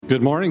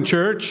Good morning,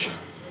 church.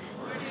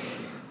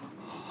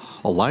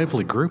 A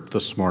lively group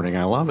this morning.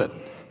 I love it.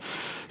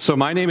 So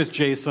my name is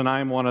Jayson.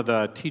 I'm one of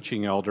the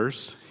teaching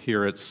elders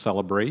here at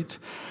Celebrate.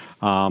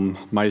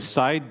 My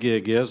side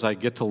gig is I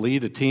get to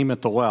lead a team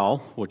at the Well,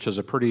 which is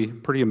a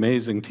pretty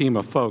amazing team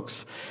of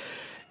folks.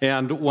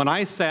 And when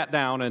I sat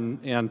down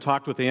and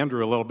talked with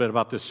Andrew a little bit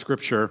about this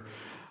scripture,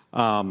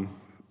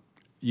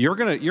 you're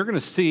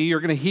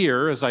gonna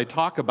hear as I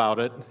talk about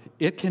it,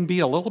 it can be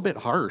a little bit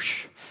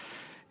harsh.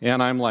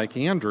 And I'm like,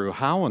 Andrew,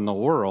 how in the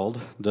world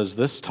does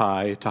this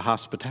tie to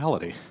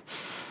hospitality?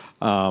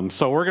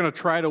 So we're going to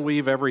try to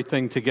weave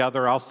everything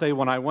together. I'll say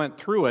when I went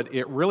through it,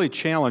 it really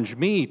challenged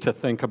me to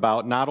think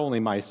about not only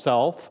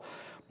myself,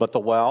 but the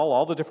well,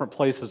 all the different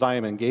places I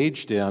am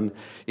engaged in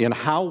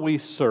how we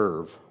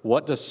serve.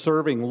 What does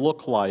serving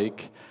look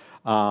like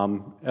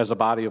as a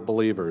body of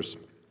believers?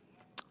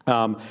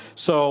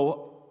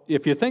 So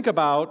if you think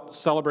about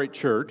Celebrate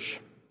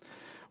Church,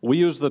 we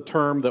use the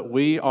term that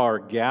we are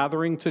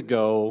gathering to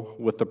go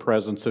with the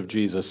presence of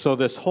Jesus. So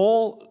this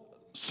whole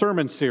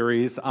sermon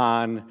series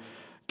on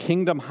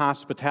kingdom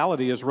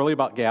hospitality is really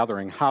about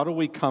gathering. How do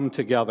we come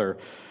together?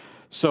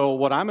 So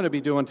what I'm going to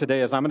be doing today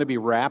is I'm going to be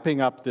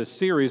wrapping up this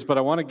series, but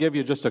I want to give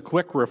you just a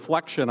quick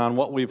reflection on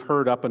what we've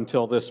heard up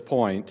until this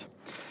point.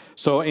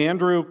 So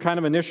Andrew kind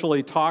of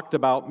initially talked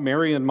about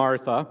Mary and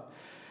Martha,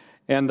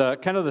 and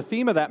the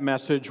theme of that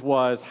message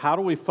was how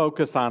do we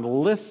focus on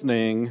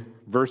listening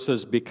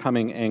versus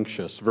becoming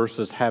anxious,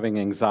 versus having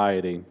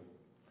anxiety.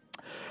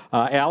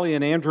 Allie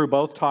and Andrew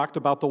both talked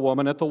about the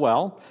woman at the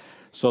well.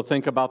 So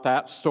think about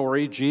that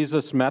story.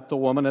 Jesus met the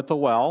woman at the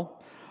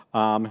well.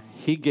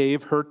 He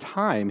gave her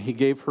time. He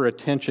gave her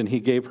attention. He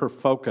gave her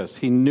focus.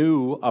 He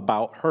knew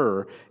about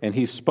her, and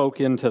he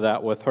spoke into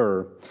that with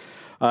her.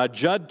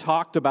 Judd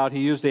talked about,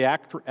 he used the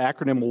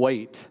acronym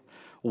WAIT.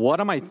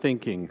 What am I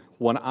thinking?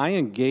 When I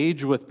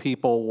engage with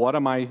people, what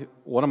am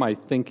I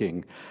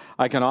thinking?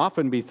 I can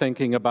often be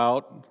thinking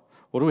about,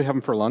 what are we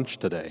having for lunch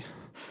today?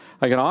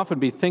 I can often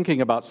be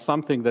thinking about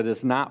something that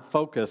is not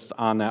focused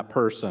on that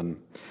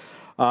person.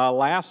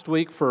 Last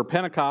week for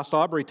Pentecost,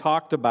 Aubrey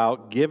talked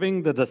about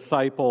giving the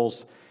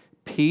disciples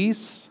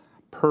peace,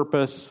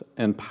 purpose,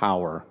 and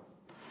power.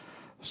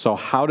 So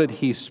how did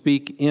he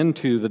speak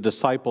into the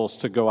disciples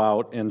to go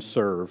out and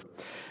serve?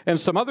 And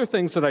some other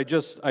things that I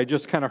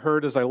just kind of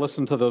heard as I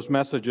listened to those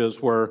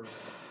messages were,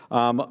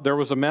 there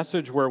was a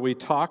message where we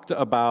talked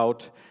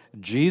about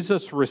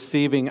Jesus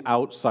receiving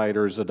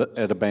outsiders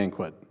at a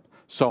banquet.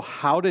 So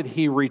how did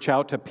he reach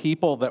out to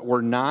people that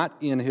were not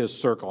in his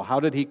circle? How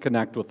did he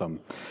connect with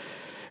them?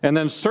 And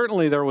then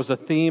certainly there was a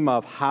theme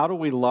of how do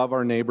we love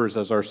our neighbors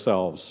as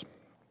ourselves?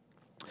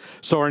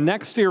 So our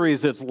next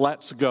series is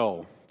Let's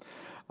Go.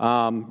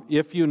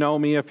 If you know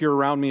me, if you're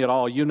around me at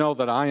all, you know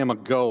that I am a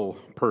go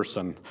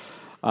person.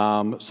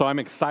 So I'm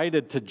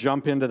excited to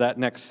jump into that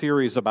next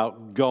series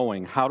about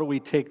going. How do we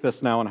take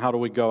this now and how do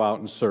we go out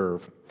and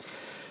serve?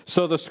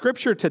 So the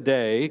scripture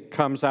today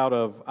comes out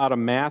of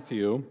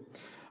Matthew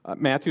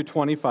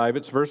 25.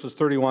 It's verses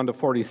 31 to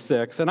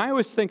 46. And I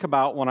always think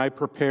about when I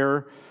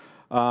prepare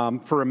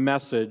for a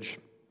message,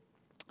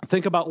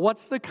 think about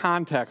what's the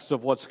context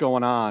of what's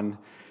going on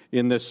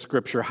in this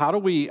scripture. How do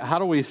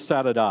we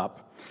set it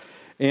up?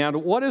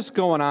 And what is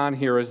going on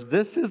here is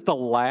this is the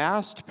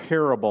last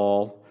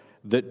parable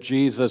that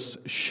Jesus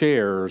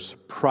shares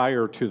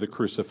prior to the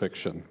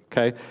crucifixion,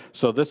 okay?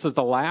 So this is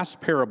the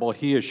last parable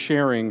he is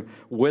sharing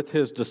with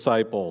his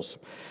disciples.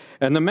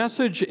 And the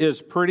message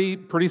is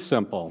pretty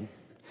simple.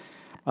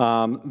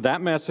 That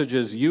message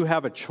is you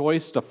have a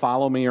choice to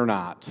follow me or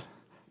not.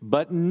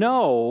 But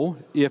know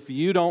if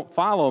you don't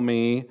follow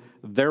me,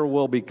 there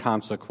will be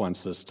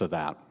consequences to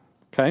that,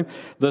 okay?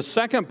 The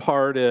second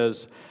part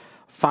is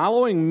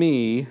following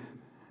me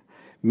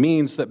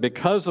means that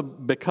because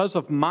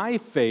of my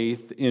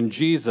faith in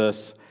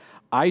Jesus,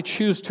 I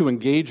choose to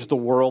engage the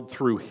world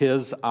through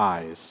his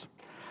eyes.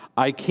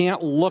 I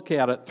can't look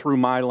at it through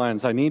my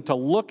lens. I need to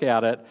look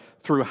at it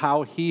through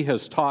how he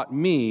has taught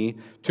me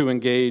to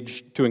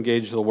engage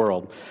the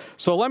world.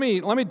 So let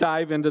me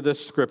dive into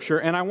this scripture,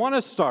 and I want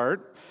to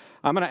start.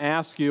 I'm going to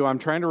ask you, I'm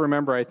trying to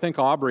remember, I think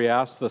Aubrey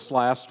asked this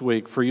last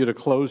week, for you to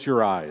close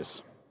your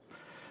eyes.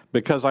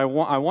 Because I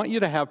want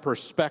you to have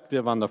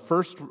perspective on the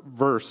first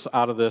verse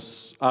out of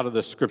this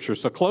scripture.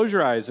 So close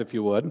your eyes if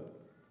you would.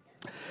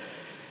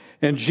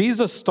 And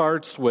Jesus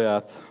starts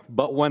with,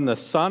 but when the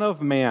Son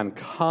of Man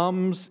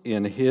comes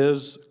in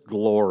his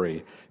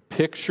glory,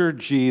 picture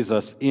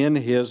Jesus in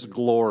his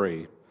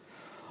glory,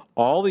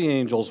 all the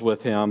angels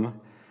with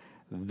him,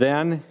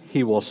 then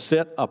he will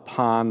sit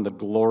upon the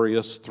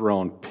glorious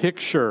throne.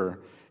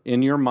 Picture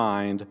in your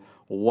mind,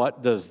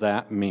 what does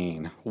that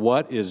mean?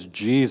 What is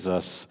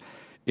Jesus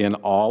in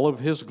all of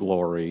his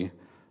glory,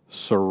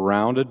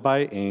 surrounded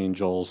by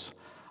angels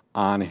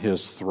on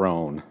his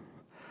throne?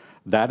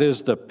 That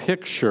is the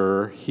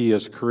picture he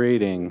is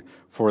creating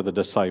for the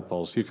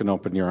disciples. You can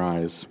open your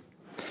eyes.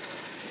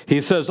 He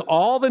says,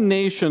 all the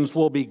nations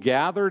will be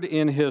gathered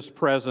in his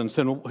presence.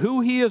 And who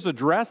he is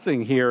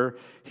addressing here,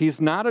 he's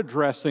not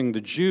addressing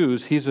the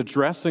Jews, he's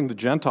addressing the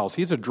Gentiles.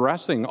 He's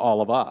addressing all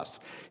of us.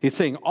 He's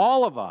saying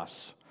all of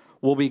us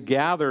will be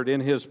gathered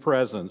in his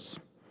presence.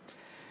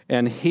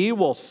 And he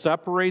will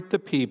separate the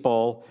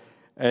people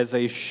as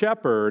a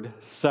shepherd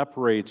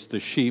separates the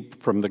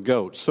sheep from the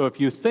goats. So if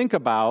you think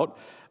about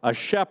a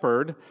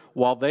shepherd,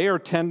 while they are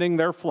tending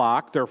their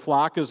flock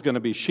is going to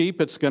be sheep,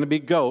 it's going to be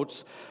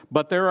goats,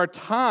 but there are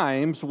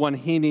times when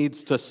he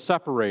needs to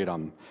separate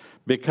them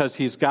because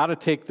he's got to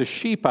take the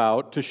sheep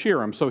out to shear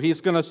them. So he's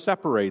going to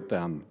separate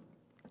them.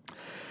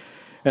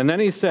 And then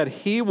he said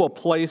he will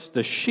place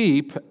the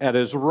sheep at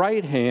his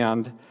right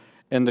hand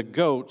and the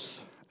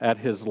goats at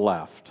his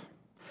left.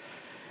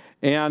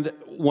 And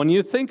when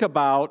you think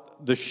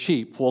about the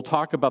sheep, we'll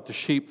talk about the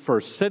sheep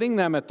first. Sitting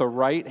them at the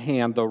right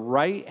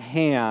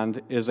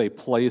hand is a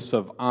place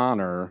of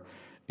honor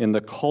in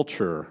the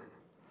culture.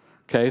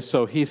 Okay,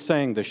 so he's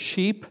saying the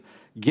sheep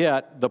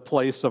get the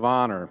place of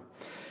honor.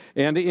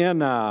 And in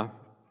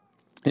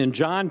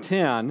John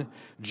 10,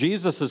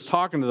 Jesus is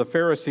talking to the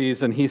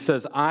Pharisees, and he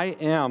says, I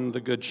am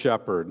the good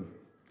shepherd.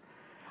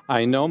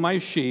 I know my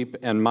sheep,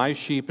 and my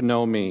sheep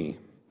know me.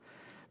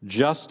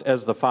 Just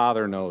as the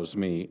Father knows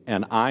me,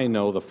 and I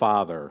know the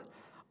Father,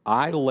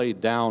 I lay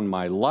down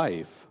my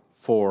life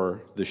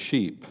for the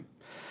sheep.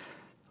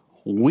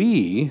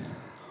 We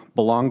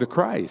belong to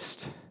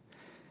Christ.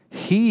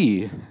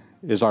 He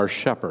is our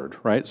shepherd,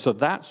 right? So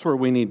that's where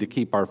we need to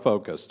keep our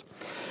focus.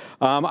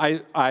 My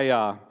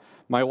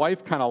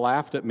wife kind of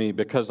laughed at me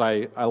because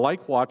I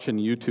like watching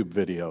YouTube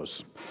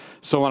videos.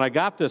 So when I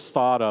got this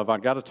thought of, I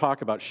got to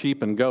talk about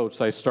sheep and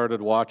goats, I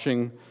started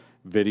watching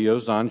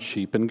videos on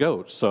sheep and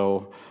goats.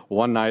 So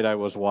one night I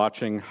was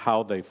watching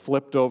how they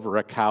flipped over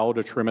a cow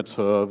to trim its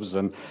hooves,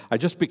 and I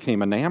just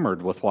became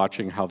enamored with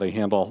watching how they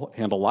handle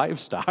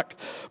livestock.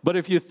 But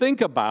if you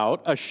think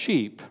about a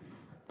sheep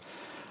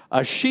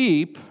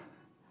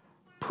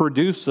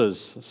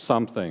produces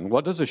something.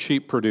 What does a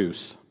sheep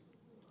produce?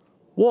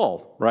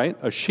 Wool, right?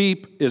 A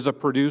sheep is a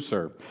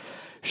producer.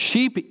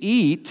 Sheep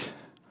eat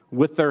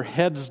with their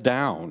heads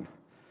down.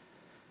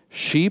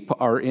 Sheep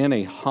are in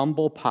a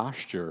humble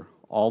posture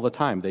all the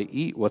time. They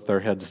eat with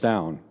their heads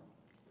down.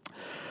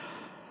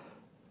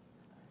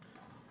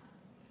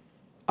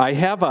 I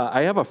have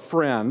a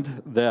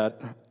friend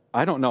that,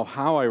 I don't know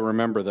how I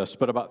remember this,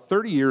 but about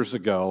 30 years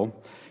ago,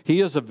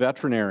 he is a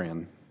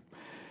veterinarian.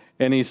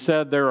 And he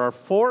said there are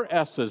 4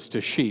 S's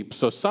to sheep.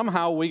 So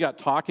somehow we got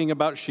talking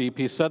about sheep.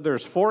 He said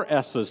there's 4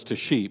 S's to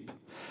sheep.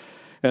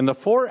 And the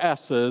 4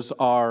 S's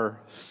are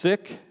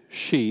sick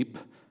sheep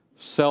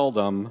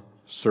seldom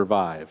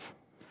survive.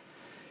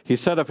 He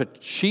said if a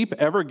sheep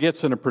ever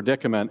gets in a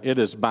predicament, it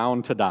is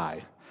bound to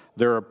die.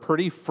 They're a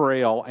pretty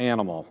frail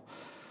animal.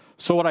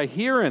 So what I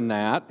hear in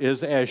that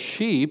is as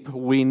sheep,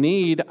 we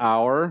need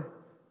our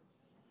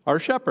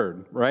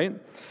shepherd, right?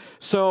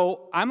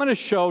 So I'm going to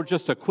show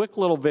just a quick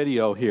little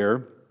video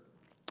here.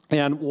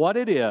 And what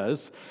it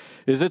is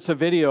it's a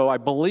video, I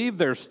believe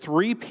there's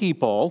 3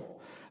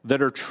 people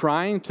that are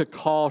trying to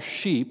call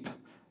sheep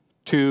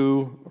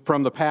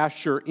from the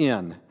pasture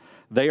in.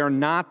 They are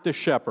not the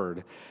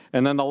shepherd.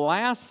 And then the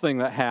last thing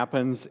that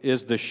happens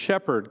is the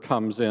shepherd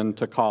comes in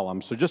to call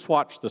them. So just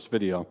watch this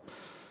video.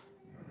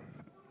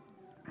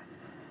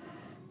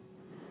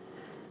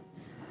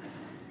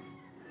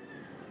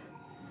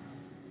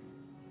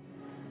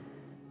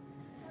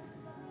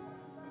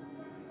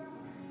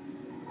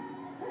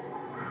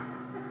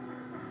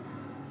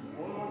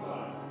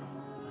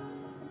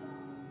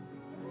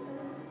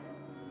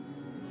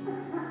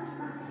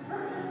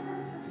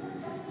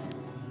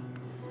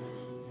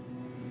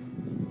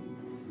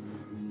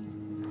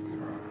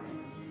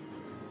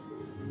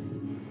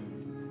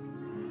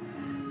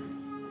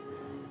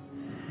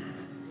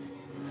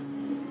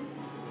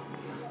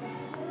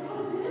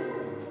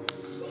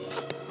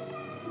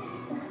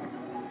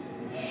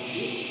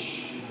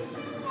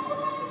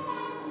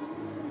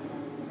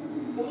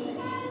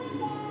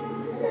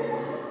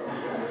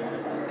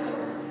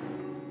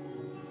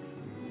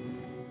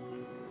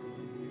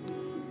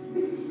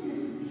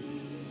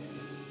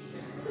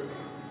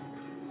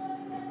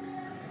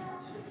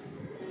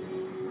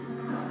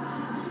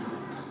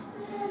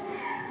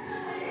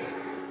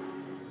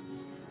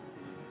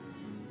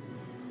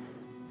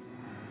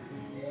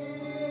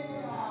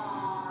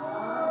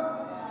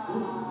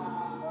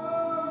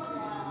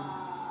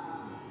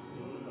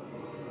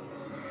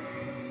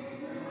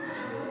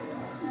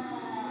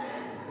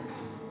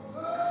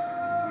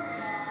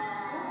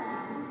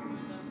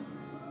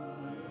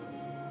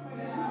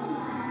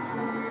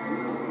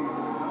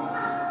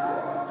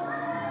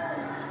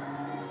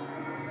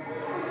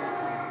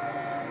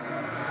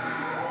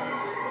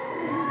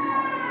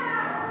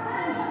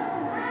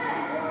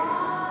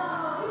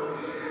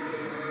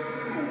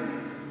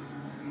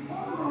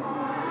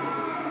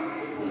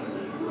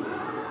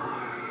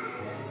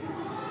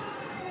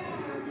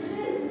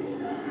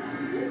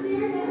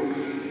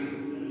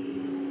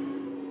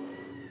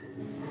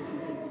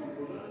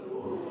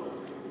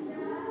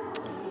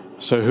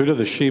 So who do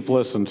the sheep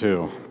listen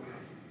to?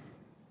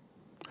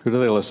 Who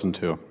do they listen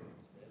to?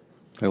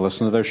 They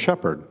listen to their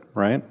shepherd,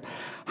 right?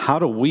 How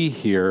do we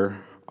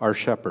hear our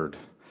shepherd?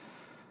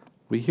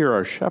 We hear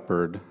our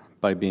shepherd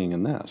by being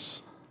in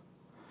this.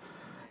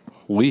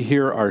 We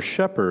hear our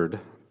shepherd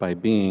by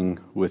being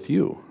with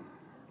you,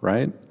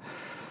 right?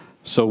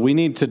 So we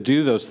need to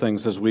do those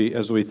things as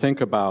we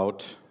think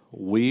about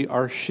we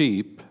are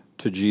sheep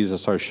to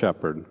Jesus our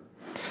shepherd.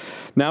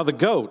 Now the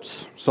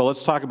goats, so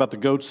let's talk about the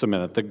goats a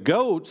minute. The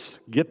goats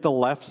get the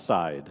left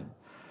side.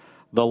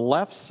 The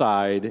left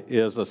side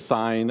is a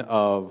sign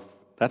of,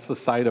 that's the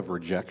side of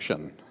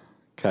rejection,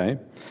 okay?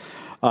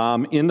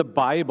 In the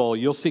Bible,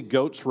 you'll see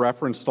goats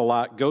referenced a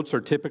lot. Goats are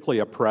typically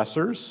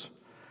oppressors.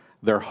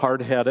 They're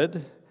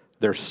hard-headed.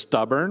 They're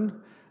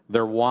stubborn.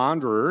 They're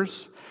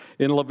wanderers.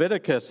 In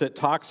Leviticus, it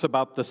talks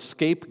about the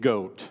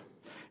scapegoat.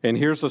 And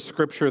here's a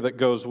scripture that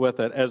goes with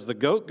it. As the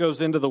goat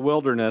goes into the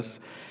wilderness,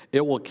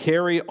 it will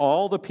carry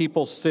all the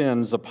people's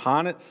sins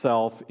upon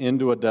itself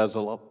into a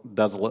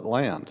desolate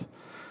land.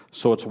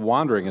 So it's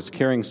wandering. It's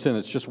carrying sin.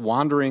 It's just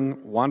wandering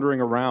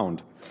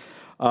around.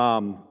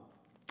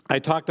 I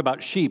talked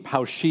about sheep,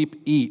 how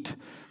sheep eat.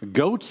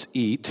 Goats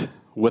eat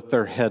with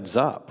their heads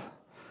up.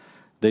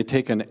 They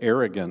take an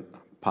arrogant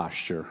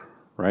posture,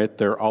 right?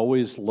 They're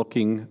always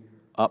looking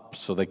up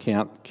so they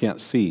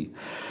can't see.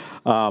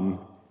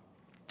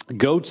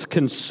 Goats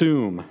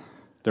consume.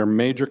 They're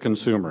major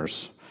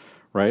consumers,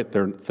 right?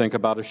 Think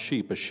about a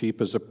sheep. A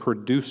sheep is a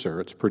producer.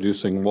 It's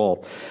producing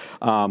wool.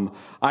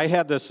 I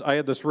had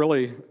this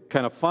really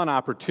kind of fun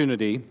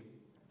opportunity.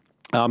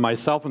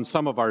 Myself and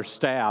some of our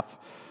staff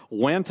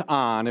went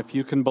on, if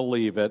you can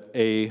believe it,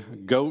 a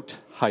goat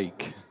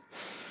hike.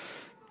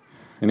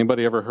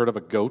 Anybody ever heard of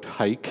a goat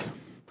hike?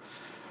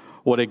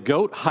 What a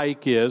goat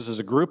hike is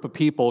a group of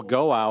people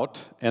go out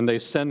and they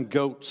send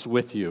goats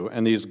with you.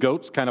 And these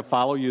goats kind of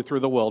follow you through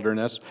the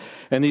wilderness.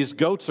 And these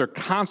goats are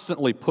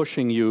constantly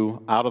pushing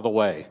you out of the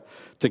way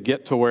to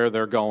get to where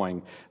they're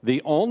going.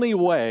 The only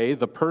way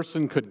the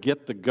person could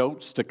get the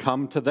goats to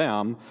come to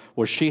them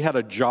was she had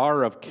a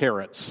jar of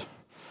carrots.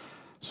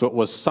 So it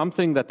was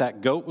something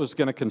that goat was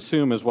going to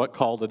consume is what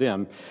called it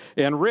in.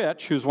 And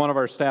Rich, who's one of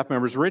our staff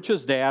members,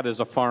 Rich's dad is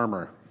a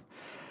farmer.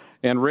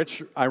 And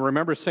Rich, I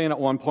remember saying at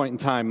one point in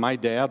time, my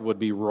dad would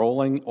be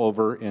rolling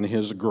over in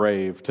his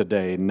grave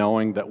today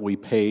knowing that we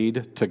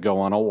paid to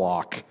go on a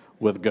walk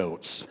with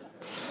goats.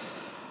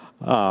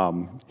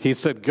 He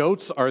said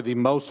goats are the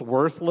most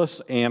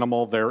worthless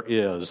animal there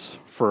is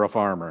for a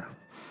farmer.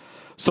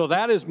 So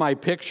that is my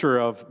picture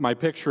of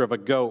a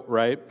goat,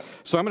 right?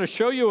 So I'm going to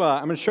show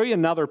you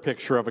another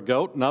picture of a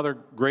goat, another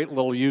great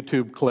little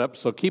YouTube clip.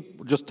 So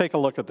just take a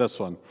look at this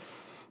one.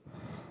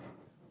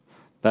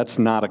 That's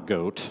not a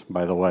goat,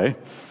 by the way.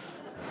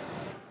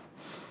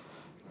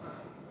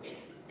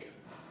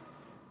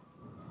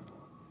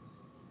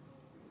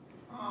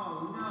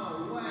 Oh,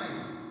 no way.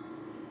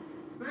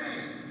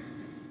 Babe,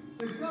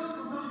 the goat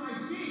was on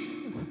my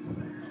Jeep.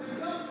 The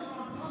goat was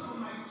on top of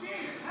my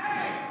Jeep.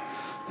 Hey!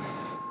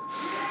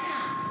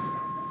 Yeah!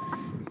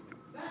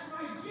 That's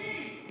my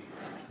Jeep.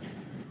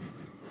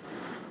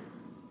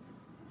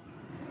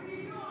 What are you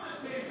doing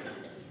up there?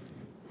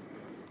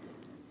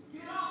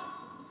 Get off.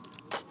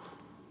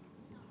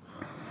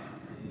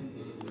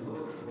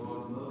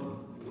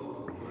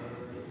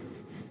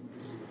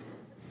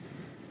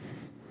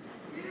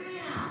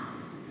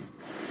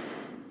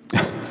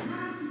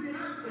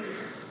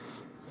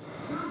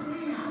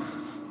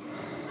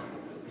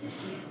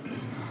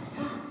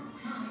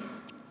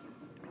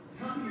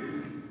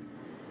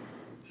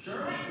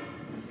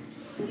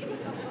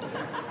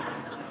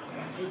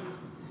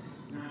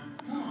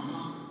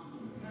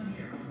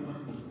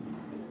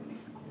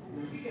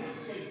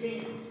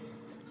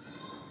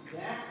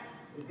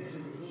 This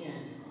is the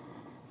end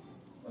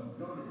of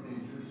goat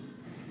adventures.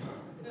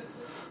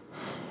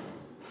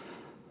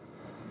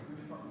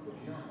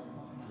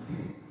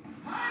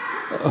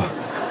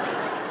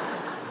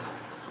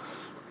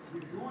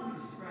 You're going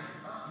to scratch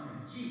up my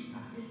Jeep.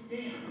 Now get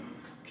down.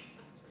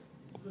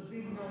 Because we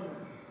know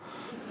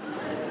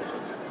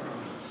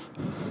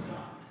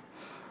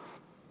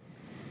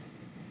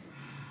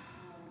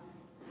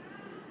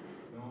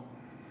don't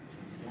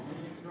want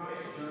me to try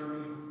it,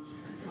 Jeremy.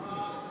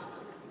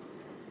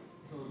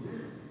 So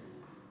this.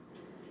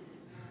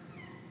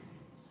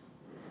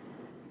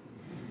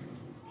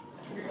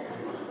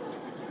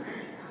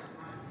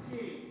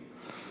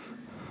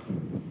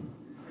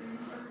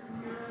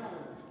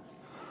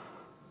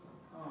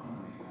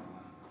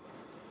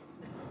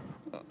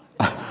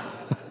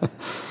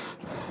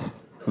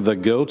 The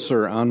goats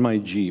are on my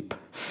Jeep.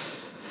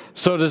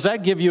 So does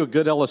that give you a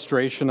good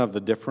illustration of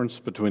the difference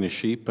between a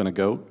sheep and a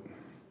goat?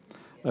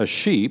 A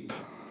sheep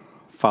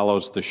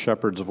follows the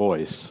shepherd's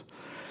voice.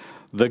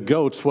 The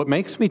goats, what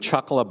makes me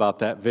chuckle about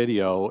that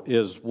video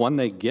is when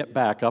they get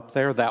back up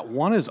there, that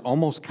one is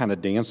almost kind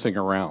of dancing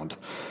around.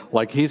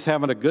 Like he's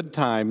having a good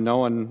time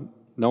knowing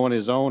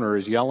his owner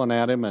is yelling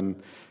at him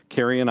and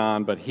carrying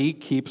on, but he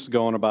keeps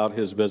going about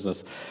his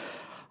business.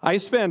 I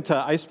spent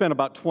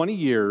about 20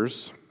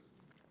 years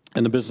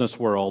in the business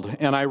world.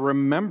 And I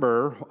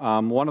remember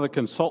one of the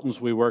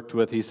consultants we worked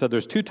with, he said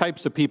there's two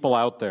types of people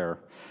out there.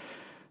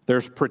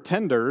 There's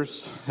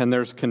pretenders and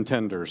there's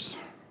contenders.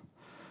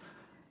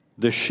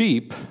 The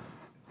sheep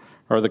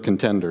are the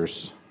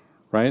contenders,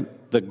 right?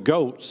 The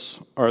goats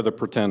are the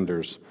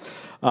pretenders.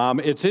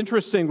 It's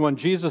interesting when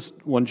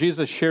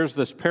Jesus shares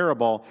this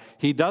parable,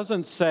 he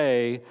doesn't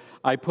say,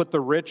 I put the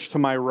rich to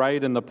my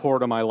right and the poor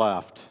to my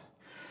left.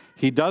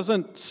 He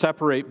doesn't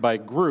separate by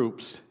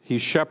groups.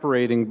 He's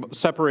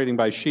separating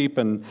by sheep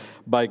and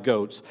by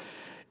goats.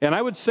 And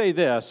I would say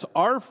this,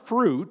 our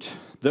fruit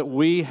that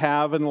we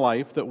have in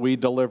life, that we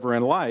deliver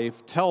in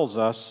life, tells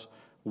us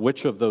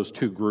which of those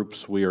two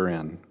groups we are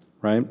in,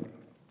 right?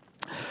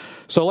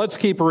 So let's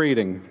keep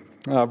reading.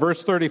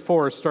 Verse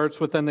 34 starts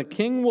with, and the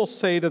king will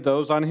say to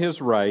those on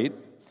his right,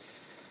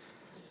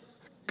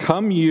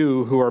 come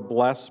you who are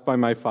blessed by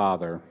my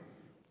Father,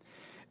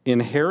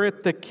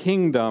 inherit the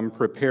kingdom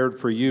prepared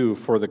for you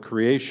for the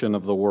creation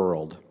of the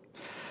world.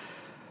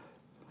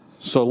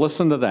 So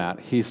listen to that.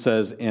 He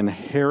says,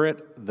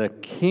 inherit the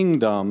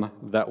kingdom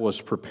that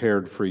was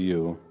prepared for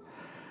you.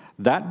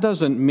 That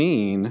doesn't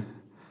mean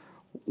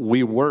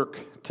we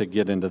work to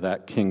get into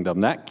that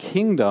kingdom. That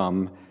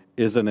kingdom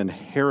is an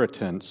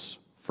inheritance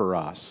for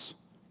us,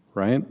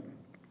 right?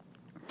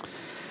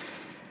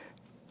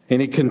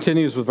 And he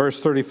continues with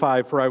verse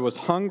 35, for I was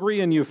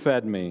hungry and you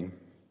fed me.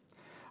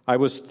 I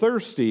was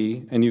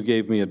thirsty and you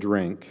gave me a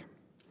drink.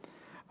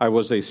 I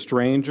was a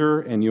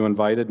stranger and you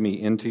invited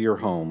me into your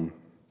home.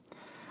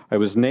 I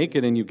was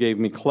naked and you gave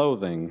me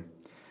clothing.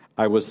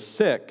 I was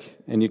sick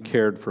and you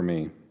cared for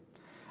me.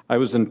 I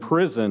was in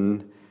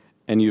prison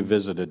and you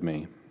visited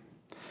me.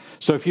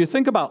 So if you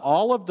think about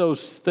all of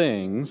those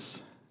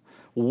things,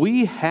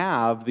 we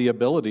have the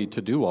ability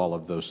to do all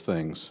of those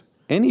things.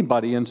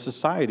 Anybody in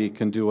society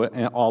can do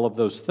all of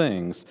those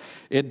things.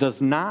 It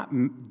does not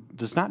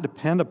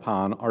depend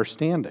upon our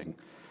standing.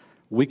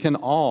 We can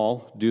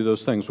all do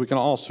those things. We can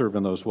all serve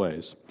in those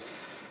ways.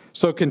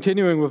 So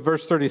continuing with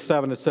verse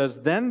 37, it says,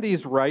 then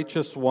these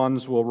righteous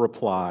ones will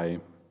reply,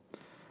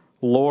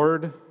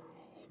 Lord,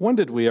 when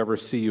did we ever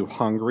see you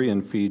hungry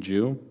and feed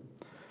you,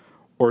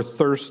 or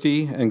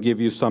thirsty and give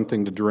you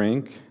something to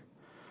drink,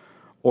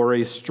 or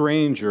a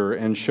stranger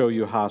and show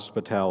you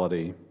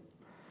hospitality,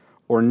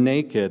 or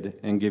naked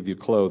and give you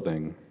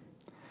clothing?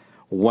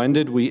 When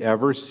did we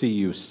ever see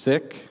you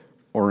sick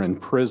or in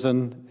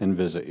prison and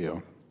visit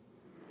you?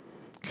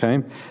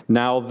 Okay.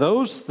 Now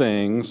those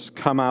things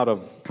come out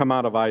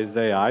of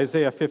Isaiah.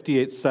 Isaiah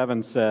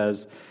 58:7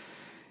 says,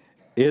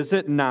 is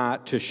it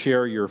not to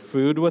share your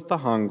food with the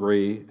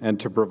hungry and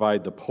to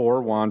provide the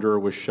poor wanderer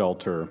with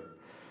shelter?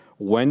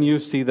 When you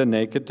see the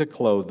naked, to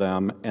clothe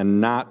them, and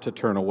not to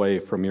turn away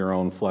from your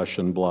own flesh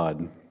and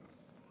blood.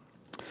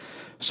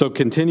 So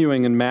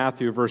continuing in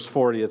Matthew, verse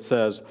 40, it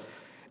says,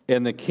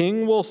 and the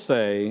king will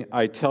say,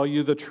 I tell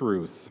you the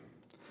truth.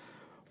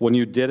 When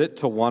you did it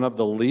to one of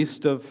the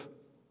least of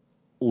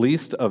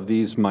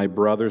these my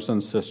brothers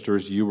and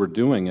sisters, you were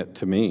doing it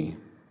to me.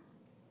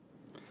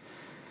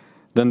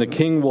 Then the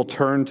king will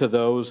turn to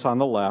those on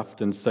the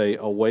left and say,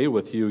 away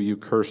with you, you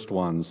cursed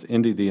ones,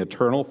 into the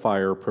eternal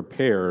fire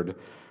prepared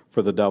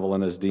for the devil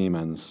and his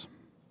demons.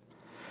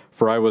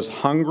 For I was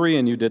hungry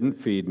and you didn't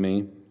feed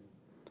me.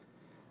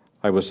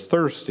 I was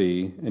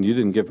thirsty and you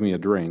didn't give me a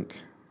drink.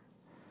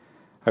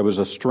 I was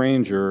a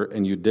stranger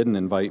and you didn't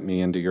invite me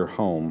into your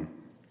home.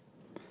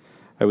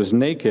 I was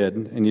naked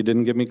and you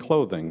didn't give me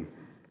clothing.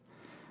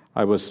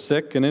 I was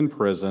sick and in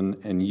prison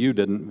and you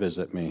didn't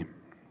visit me.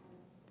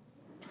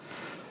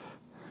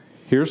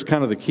 Here's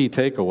kind of the key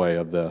takeaway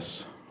of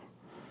this.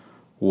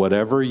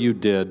 Whatever you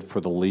did for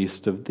the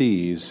least of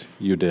these,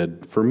 you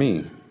did for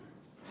me.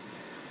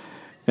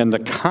 And the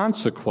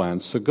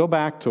consequence, so go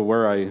back to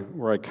where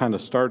I kind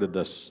of started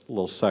this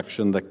little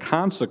section. The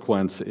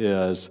consequence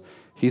is,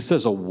 he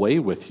says, away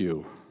with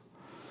you.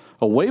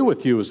 Away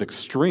with you is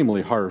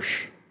extremely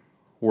harsh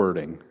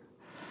wording.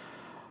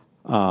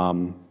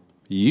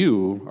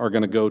 You are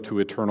going to go to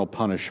eternal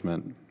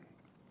punishment.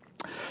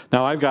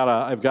 Now, I've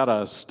got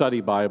a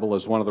study Bible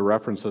as one of the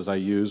references I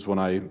use when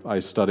I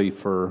study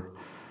for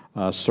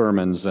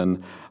sermons,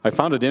 and I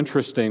found it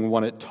interesting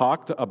when it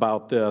talked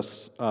about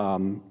this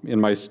in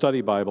my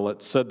study Bible.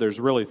 It said there's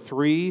really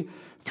three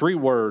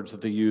words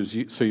that they use.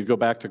 So you go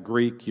back to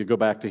Greek, you go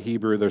back to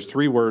Hebrew. There's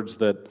three words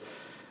that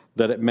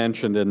it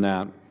mentioned in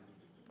that.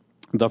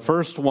 The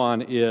first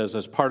one is,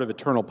 as part of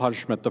eternal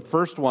punishment, the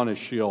first one is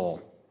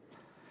Sheol.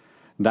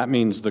 That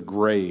means the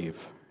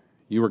grave.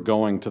 You are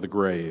going to the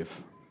grave.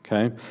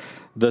 Okay?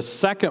 The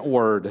second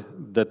word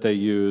that they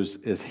use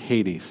is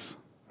Hades.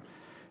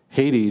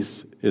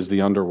 Hades is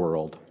the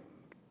underworld.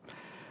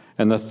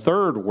 And the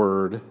third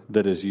word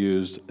that is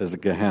used is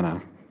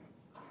Gehenna.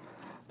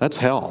 That's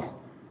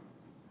hell,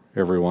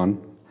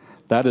 everyone.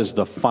 That is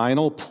the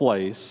final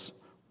place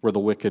where the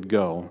wicked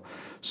go.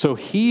 So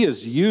he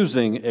is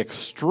using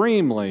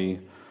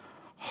extremely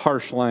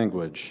harsh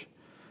language.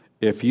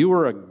 If you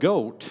are a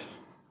goat,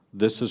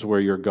 this is where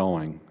you're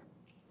going.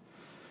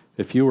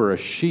 If you are a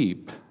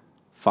sheep,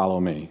 follow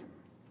me.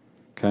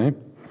 Okay?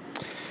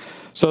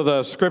 So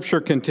the scripture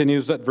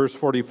continues at verse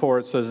 44.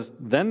 It says,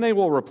 "Then they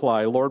will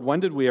reply, 'Lord, when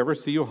did we ever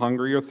see you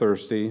hungry or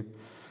thirsty,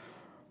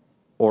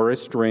 or a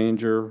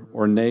stranger,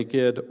 or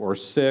naked, or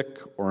sick,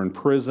 or in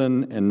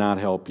prison, and not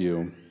help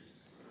you?'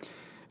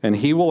 And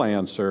he will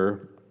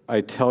answer,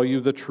 'I tell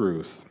you the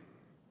truth.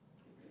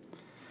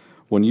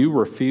 When you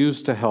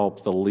refused to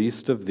help the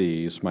least of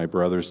these, my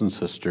brothers and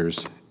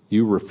sisters,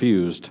 you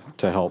refused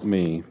to help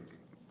me.'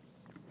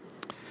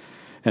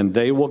 And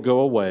they will go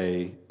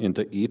away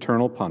into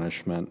eternal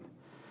punishment,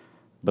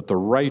 but the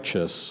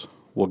righteous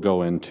will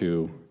go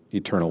into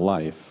eternal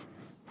life."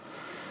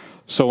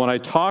 So when I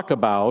talk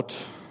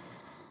about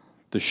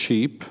the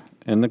sheep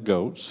and the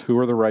goats, who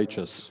are the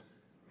righteous?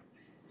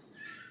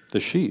 The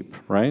sheep,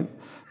 right?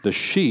 The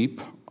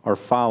sheep are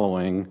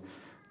following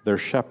their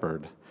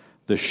shepherd.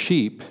 The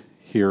sheep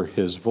hear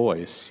his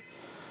voice.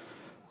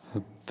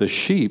 The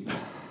sheep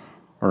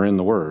are in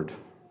the Word,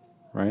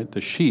 right?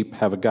 The sheep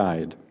have a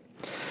guide.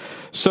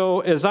 So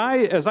as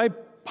I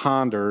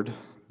pondered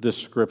this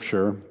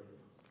scripture,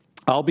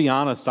 I'll be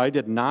honest, I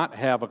did not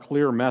have a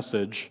clear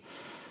message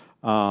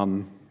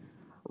right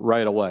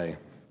away.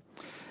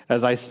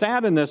 As I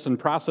sat in this and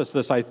processed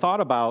this, I thought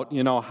about,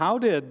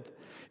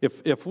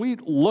 if we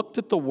looked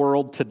at the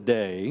world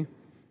today,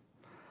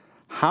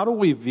 how do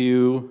we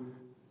view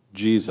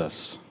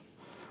Jesus?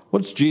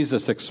 What does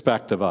Jesus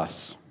expect of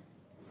us?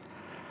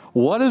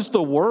 What does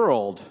the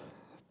world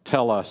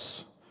tell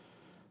us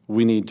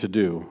we need to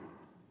do?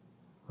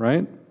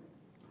 Right?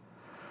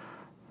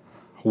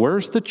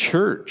 Where's the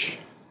church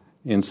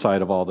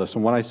inside of all this?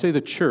 And when I say the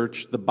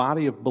church, the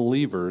body of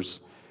believers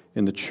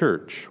in the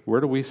church,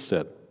 where do we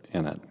sit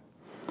in it?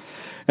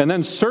 And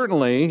then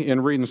certainly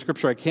in reading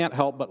Scripture, I can't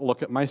help but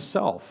look at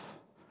myself.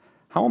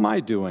 How am I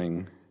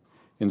doing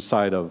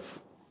inside of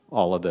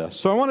all of this?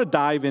 So I want to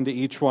dive into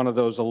each one of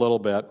those a little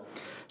bit.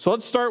 So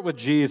let's start with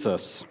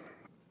Jesus.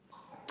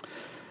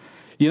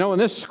 In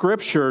this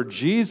Scripture,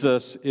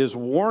 Jesus is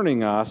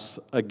warning us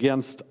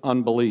against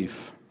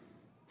unbelief.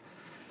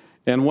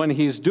 And when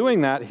he's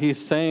doing that, he's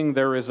saying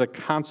there is a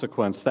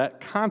consequence. That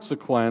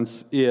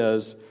consequence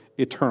is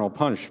eternal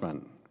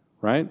punishment,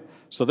 right?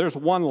 So there's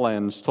one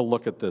lens to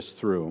look at this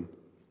through.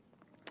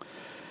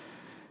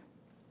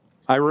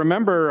 I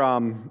remember,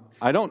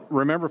 I don't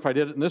remember if I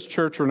did it in this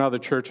church or another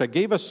church, I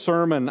gave a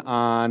sermon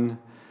on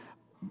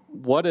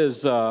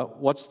what's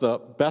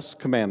the best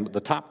commandment,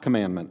 the top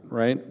commandment,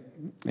 right?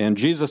 And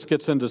Jesus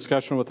gets in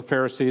discussion with the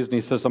Pharisees, and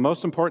he says, the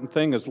most important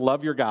thing is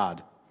love your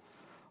God.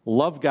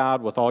 Love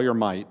God with all your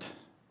might,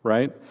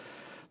 right?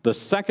 The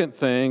second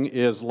thing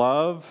is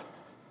love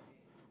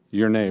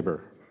your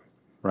neighbor,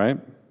 right?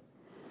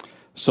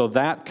 So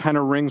that kind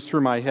of rings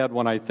through my head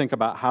when I think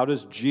about how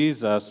does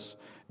Jesus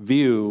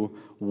view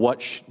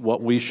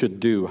what we should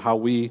do, how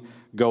we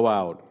go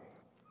out.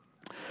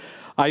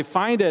 I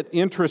find it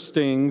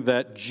interesting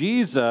that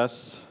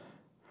Jesus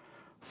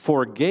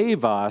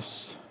forgave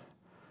us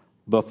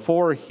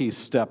before he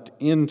stepped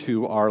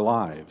into our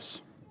lives.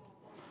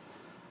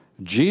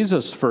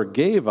 Jesus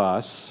forgave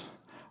us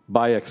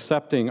by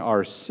accepting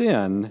our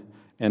sin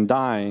and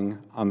dying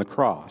on the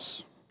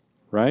cross,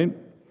 right?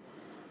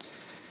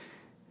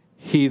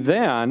 He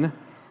then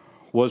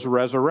was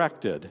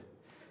resurrected.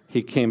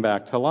 He came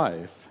back to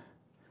life.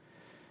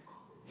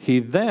 He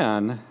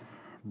then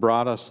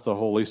brought us the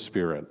Holy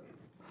Spirit,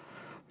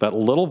 that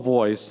little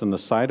voice in the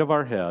side of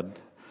our head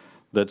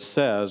that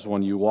says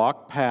when you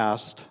walk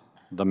past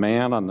the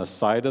man on the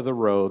side of the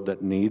road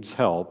that needs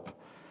help,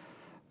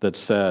 that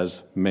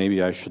says,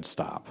 maybe I should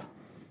stop,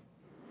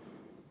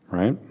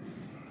 right?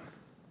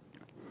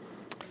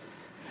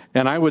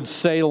 And I would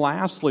say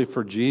lastly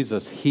for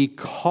Jesus, he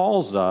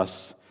calls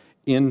us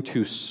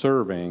into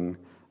serving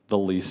the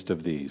least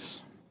of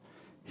these.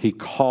 He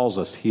calls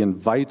us, he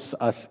invites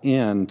us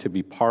in to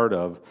be part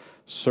of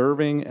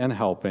serving and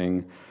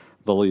helping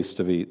the least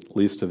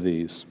of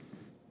these.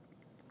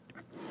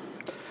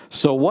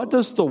 So what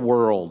does the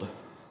world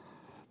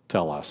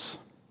tell us?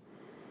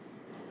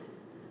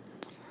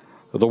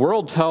 The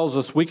world tells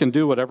us we can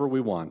do whatever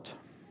we want.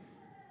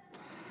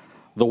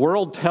 The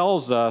world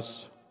tells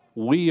us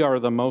we are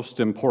the most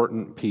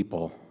important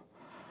people.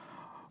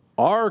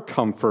 Our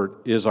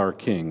comfort is our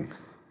king.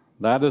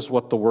 That's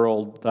what the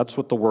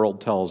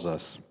world tells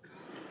us.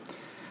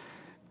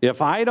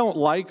 If I don't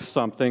like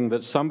something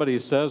that somebody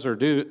says or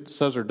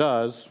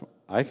does,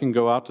 I can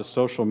go out to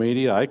social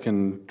media, I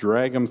can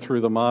drag them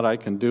through the mud, I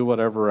can do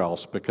whatever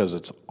else because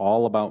it's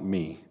all about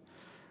me,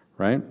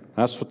 right?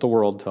 That's what the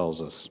world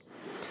tells us.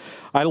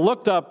 I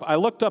looked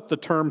up the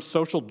term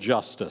social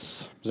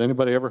justice. Has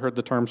anybody ever heard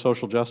the term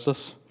social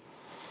justice?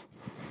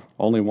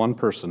 Only one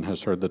person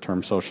has heard the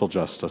term social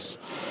justice.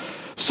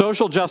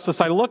 Social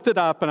justice, I looked it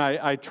up and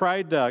I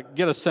tried to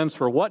get a sense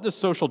for what does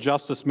social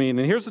justice mean,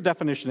 and here's the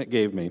definition it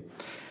gave me.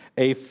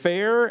 A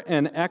fair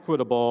and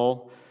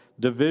equitable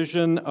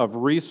division of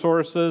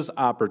resources,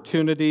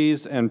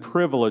 opportunities, and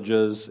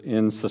privileges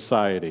in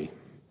society.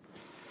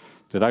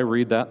 Did I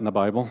read that in the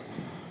Bible?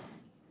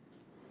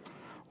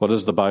 What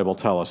does the Bible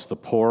tell us? The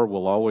poor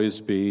will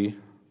always be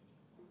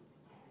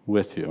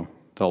with you.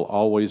 They'll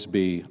always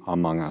be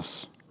among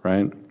us,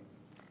 right?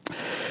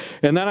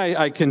 And then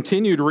I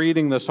continued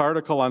reading this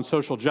article on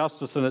social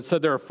justice, and it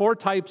said there are 4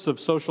 types of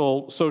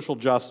social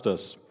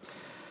justice.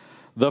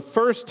 The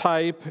first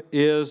type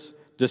is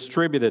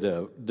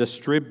distributive,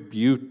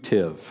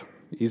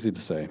 easy to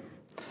say.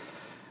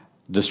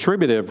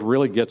 Distributive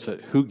really gets at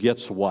who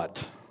gets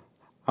what.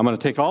 I'm going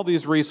to take all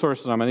these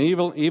resources and I'm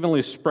going to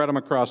evenly spread them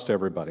across to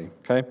everybody,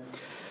 okay?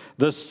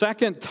 The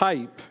second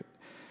type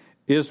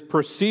is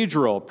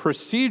procedural.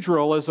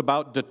 Procedural is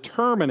about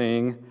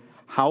determining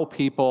how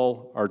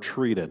people are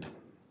treated,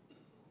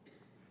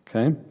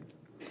 okay?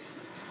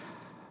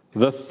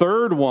 The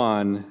third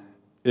one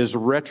is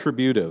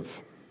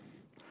retributive.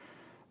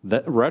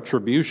 That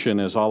retribution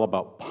is all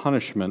about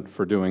punishment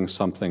for doing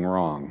something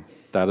wrong.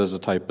 That is a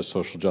type of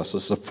social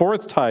justice. The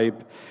fourth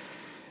type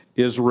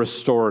is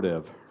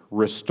restorative.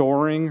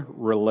 Restoring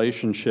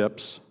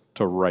relationships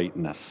to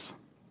rightness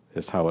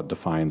is how it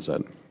defines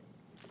it.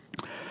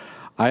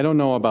 I don't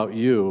know about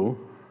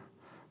you,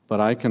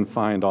 but I can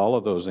find all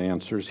of those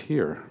answers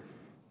here.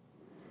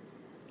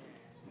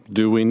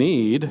 Do we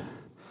need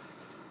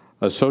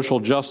a social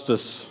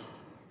justice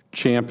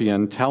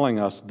champion telling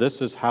us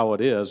this is how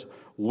it is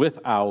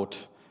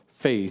without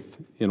faith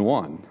in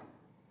one,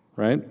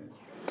 right?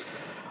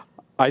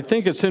 I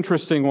think it's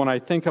interesting when I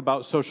think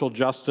about social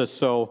justice.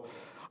 So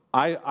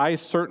I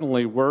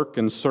certainly work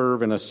and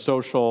serve in a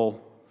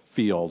social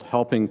field,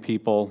 helping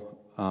people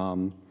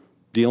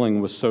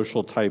dealing with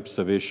social types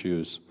of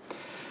issues.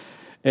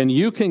 And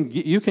you can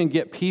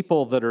get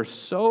people that are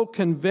so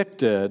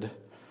convicted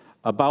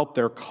about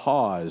their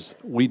cause.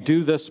 We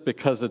do this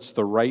because it's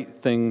the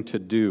right thing to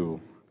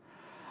do.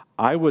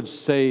 I would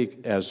say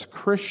as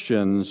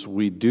Christians,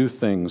 we do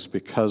things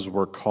because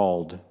we're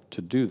called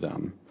to do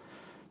them.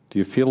 Do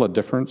you feel a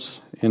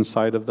difference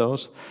inside of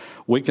those?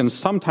 We can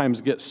sometimes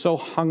get so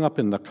hung up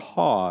in the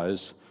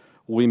cause,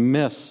 we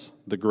miss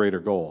the greater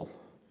goal.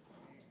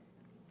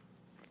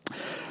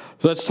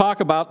 So let's talk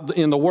about,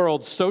 in the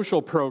world,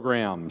 social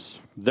programs.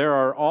 There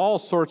are all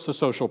sorts of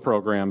social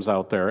programs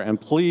out there,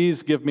 and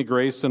please give me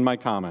grace in my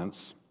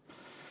comments.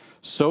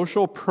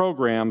 Social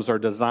programs are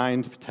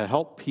designed to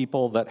help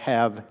people that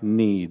have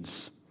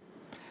needs.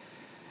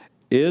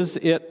 Is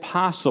it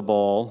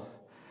possible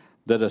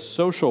that a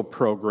social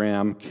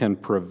program can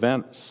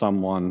prevent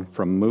someone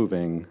from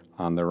moving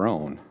on their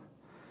own?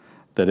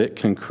 That it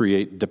can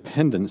create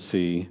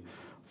dependency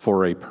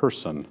for a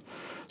person?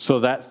 So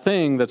that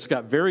thing that's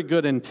got very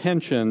good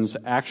intentions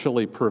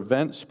actually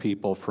prevents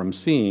people from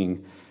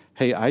seeing,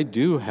 hey, I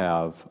do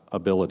have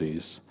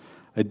abilities.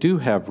 I do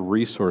have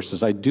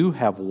resources. I do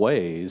have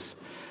ways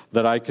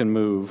that I can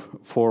move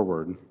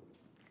forward.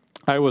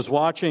 I was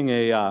watching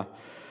a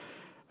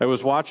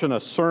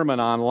sermon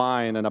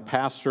online, and a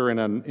pastor in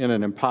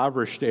an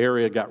impoverished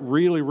area got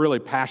really, really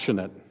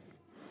passionate.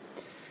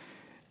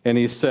 And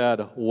he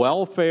said,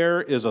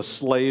 welfare is a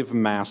slave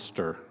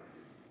master.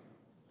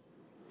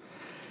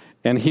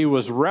 And he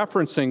was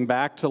referencing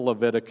back to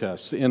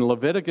Leviticus. In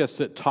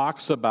Leviticus, it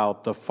talks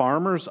about the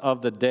farmers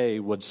of the day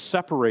would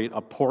separate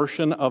a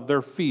portion of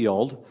their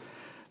field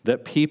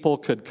that people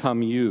could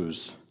come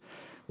use,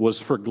 was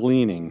for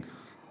gleaning.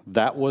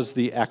 That was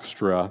the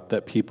extra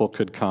that people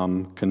could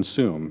come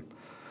consume.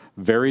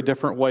 Very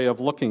different way of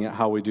looking at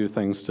how we do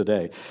things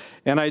today.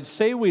 And I'd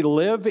say we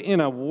live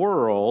in a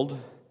world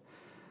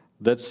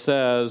that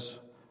says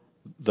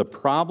the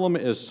problem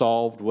is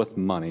solved with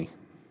money.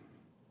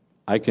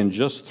 I can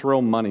just throw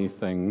money at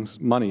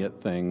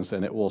things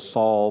and it will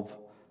solve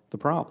the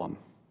problem.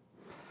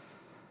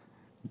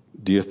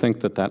 Do you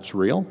think that that's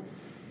real?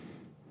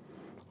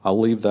 I'll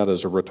leave that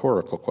as a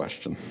rhetorical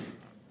question.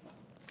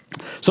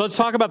 So let's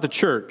talk about the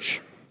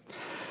church.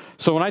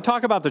 So when I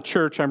talk about the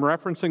church, I'm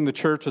referencing the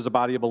church as a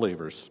body of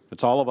believers.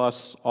 It's all of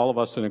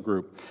us in a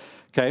group.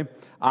 Okay?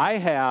 I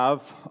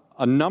have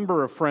a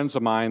number of friends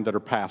of mine that are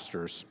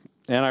pastors.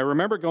 And I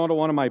remember going to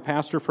one of my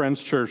pastor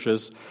friends'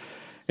 churches,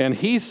 and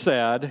he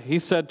said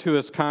to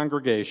his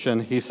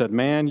congregation, he said,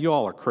 man, you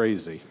all are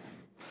crazy.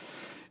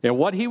 And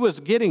what he was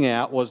getting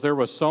at was there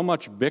was so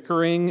much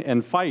bickering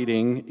and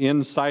fighting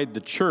inside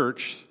the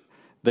church,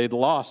 they'd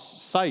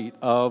lost sight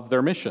of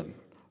their mission,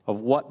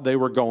 of what they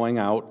were going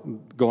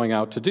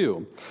out to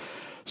do.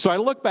 So I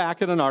look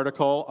back at an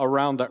article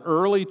around the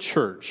early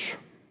church.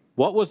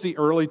 What was the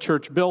early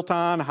church built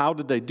on? How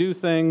did they do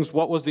things?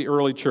 What was the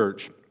early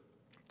church?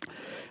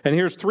 And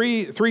here's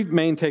three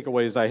main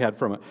takeaways I had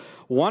from it.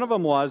 One of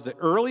them was the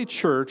early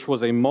church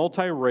was a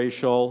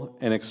multiracial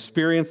and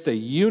experienced a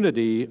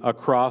unity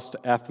across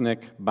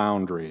ethnic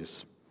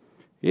boundaries.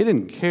 He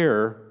didn't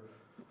care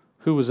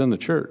who was in the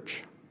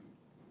church,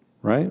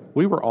 right?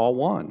 We were all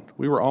one.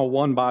 We were all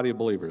one body of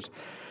believers.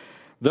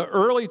 The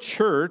early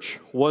church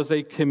was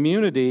a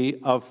community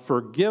of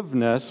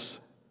forgiveness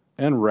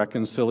and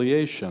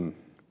reconciliation.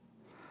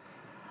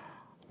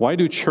 Why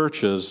do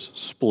churches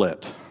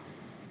split?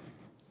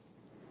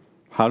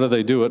 How do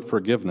they do it?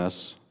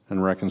 Forgiveness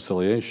and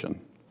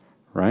reconciliation,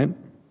 right?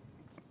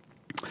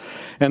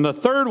 And the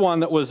third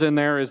one that was in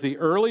there is the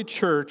early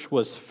church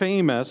was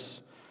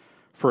famous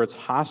for its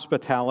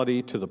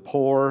hospitality to the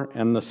poor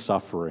and the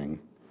suffering.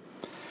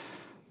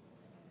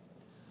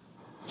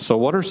 So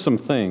what are some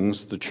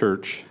things the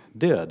church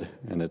did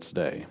in its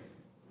day?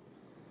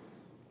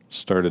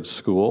 Started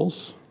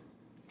schools,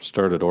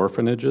 started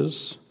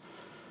orphanages,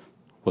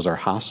 was our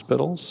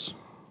hospitals,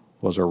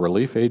 was our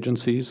relief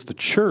agencies. The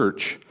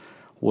church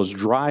was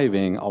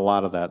driving a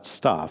lot of that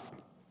stuff.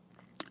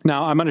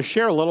 Now, I'm going to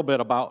share a little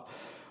bit about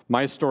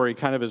my story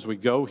kind of as we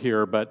go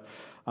here, but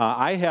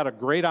I had a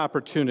great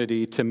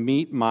opportunity to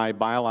meet my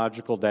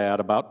biological dad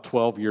about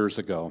 12 years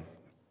ago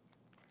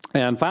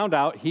and found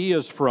out he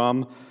is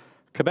from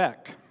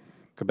Quebec.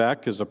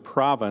 Quebec is a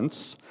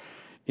province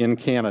in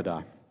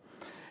Canada.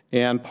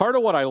 And part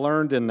of what I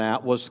learned in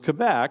that was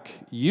Quebec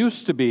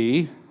used to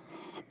be,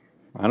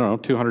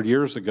 200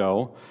 years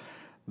ago,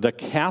 the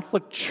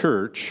Catholic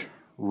Church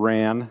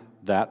ran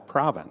that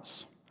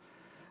province.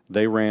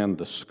 They ran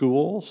the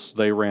schools,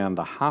 they ran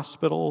the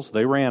hospitals,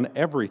 they ran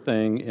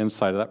everything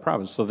inside of that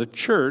province. So the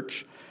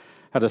church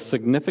had a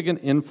significant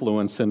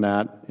influence in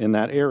that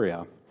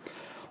area.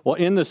 Well,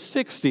 in the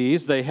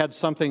 60s, they had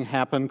something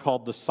happen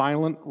called the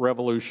Silent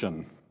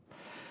Revolution.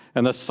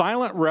 And the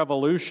Silent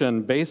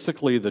Revolution,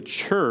 basically the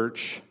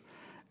church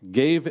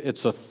gave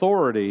its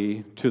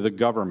authority to the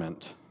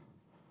government.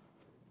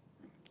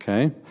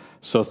 Okay?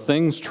 So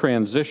things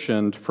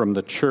transitioned from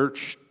the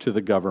church to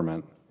the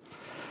government.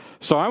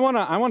 So I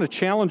want to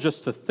challenge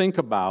us to think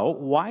about,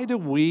 why do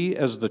we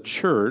as the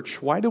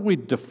church, why do we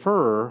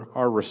defer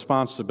our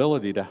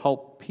responsibility to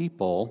help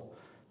people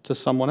to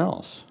someone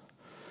else?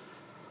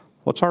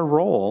 What's our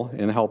role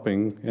in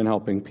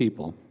helping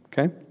people?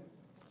 Okay?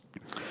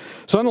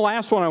 So then the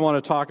last one I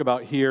want to talk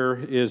about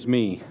here is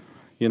me.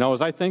 You know,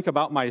 as I think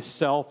about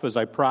myself, as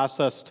I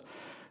processed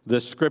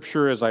this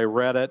scripture, as I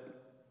read it,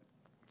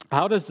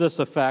 how does this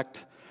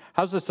affect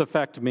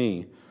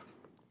me?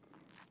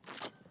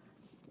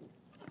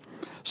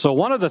 So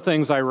one of the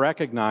things I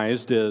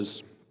recognized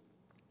is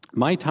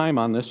my time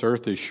on this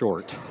earth is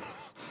short.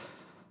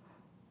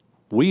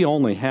 We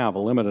only have a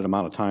limited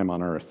amount of time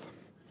on earth.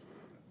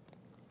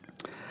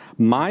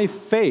 My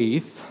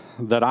faith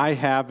that I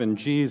have in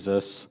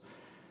Jesus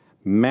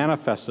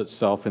manifests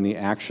itself in the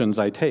actions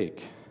I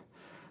take.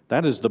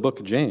 That is the book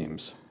of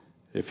James.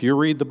 If you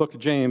read the book of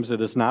James, it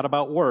is not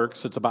about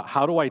works. It's about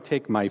how do I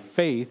take my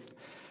faith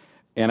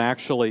and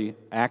actually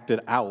act it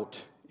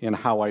out in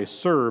how I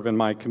serve in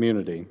my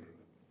community.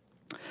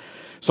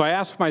 So I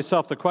ask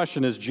myself the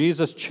question, is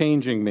Jesus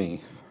changing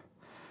me?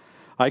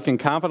 I can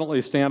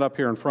confidently stand up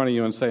here in front of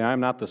you and say,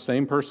 I'm not the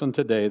same person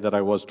today that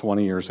I was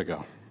 20 years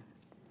ago.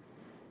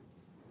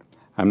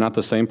 I'm not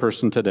the same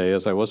person today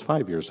as I was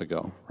 5 years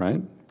ago,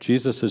 right?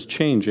 Jesus is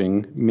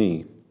changing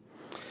me.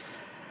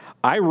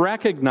 I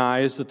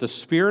recognize that the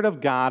Spirit of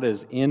God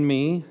is in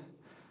me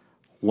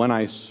when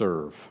I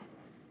serve.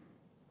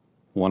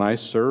 When I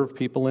serve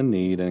people in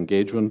need and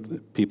engage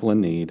with people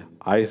in need,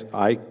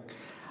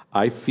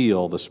 I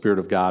feel the Spirit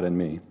of God in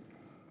me.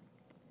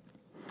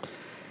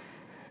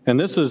 And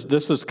this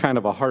is kind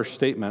of a harsh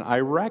statement. I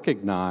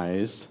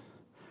recognize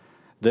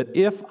that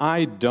if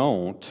I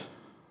don't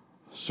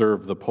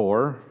serve the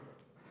poor,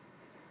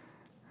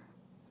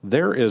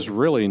 there is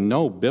really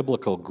no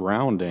biblical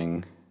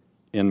grounding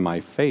in my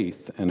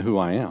faith and who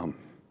I am.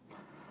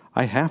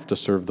 I have to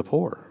serve the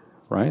poor,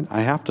 right?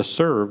 I have to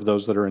serve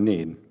those that are in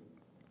need.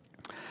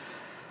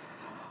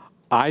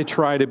 I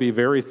try to be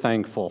very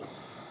thankful,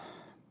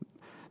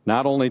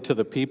 not only to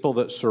the people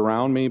that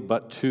surround me,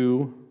 but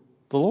to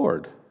the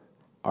Lord.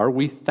 Are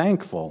we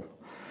thankful?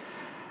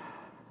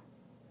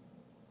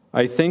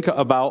 I think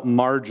about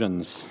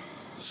margins,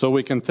 so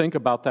we can think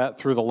about that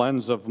through the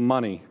lens of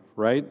money,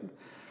 right?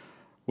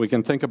 We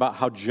can think about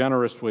how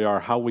generous we are,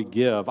 how we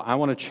give. I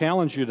want to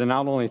challenge you to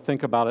not only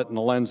think about it in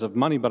the lens of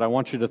money, but I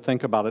want you to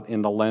think about it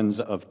in the lens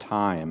of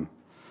time.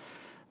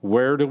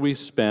 Where do we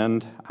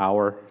spend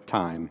our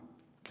time?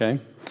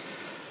 Okay?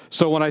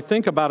 So when I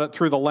think about it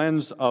through the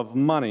lens of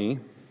money,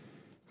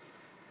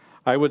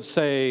 I would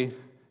say,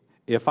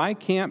 if I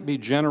can't be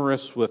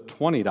generous with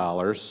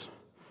 $20,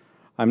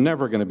 I'm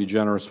never going to be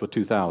generous with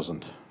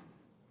 $2,000.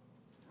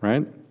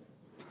 Right?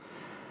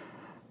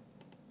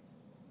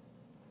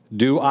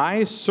 Do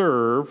I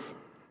serve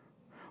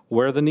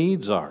where the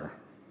needs are?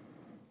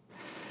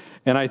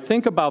 And I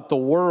think about the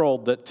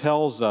world that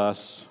tells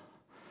us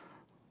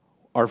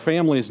our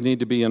families need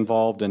to be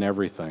involved in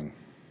everything.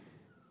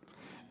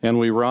 And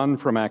we run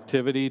from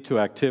activity to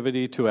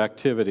activity to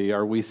activity.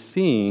 Are we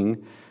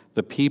seeing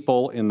the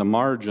people in the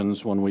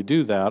margins when we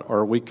do that, or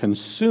are we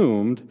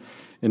consumed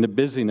in the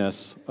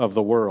busyness of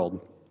the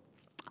world?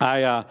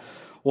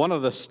 One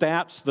of the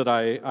stats that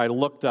I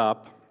looked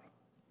up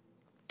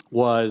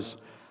was,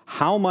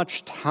 how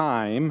much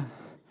time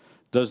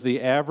does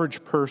the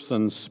average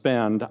person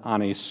spend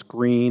on a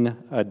screen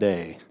a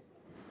day?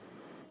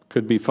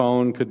 Could be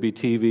phone, could be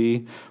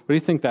TV. What do you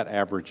think that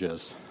average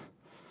is?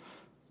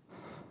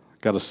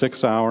 Got a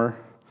 6 hour?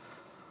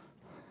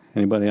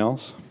 Anybody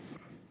else?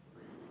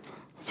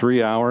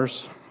 3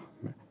 hours?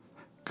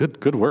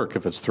 Good work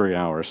if it's 3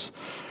 hours.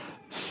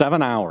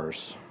 7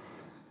 hours.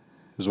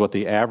 is what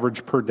the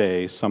average per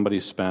day somebody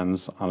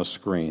spends on a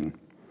screen.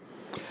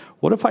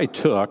 What if I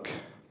took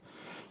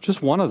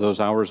just one of those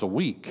hours a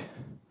week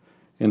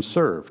and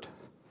served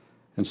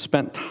and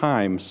spent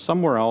time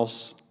somewhere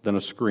else than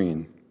a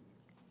screen?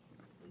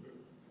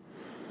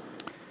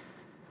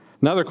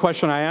 Another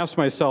question I ask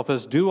myself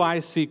is, do I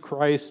see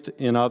Christ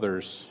in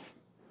others?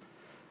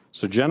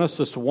 So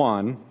Genesis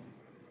 1,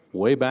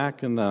 way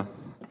back in the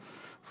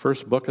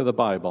first book of the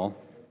Bible,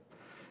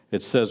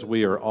 it says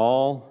we are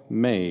all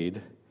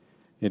made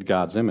in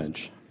God's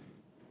image.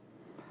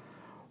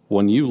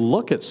 When you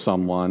look at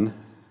someone,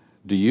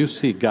 do you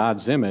see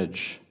God's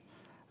image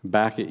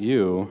back at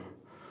you,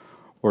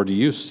 or do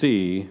you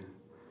see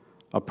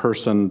a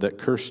person that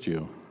cursed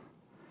you?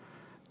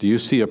 Do you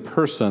see a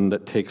person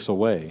that takes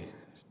away?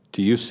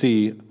 Do you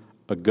see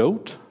a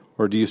goat,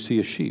 or do you see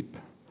a sheep?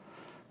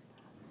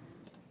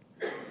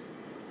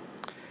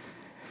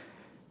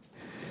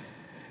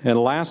 And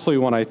lastly,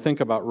 when I think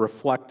about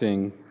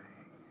reflecting,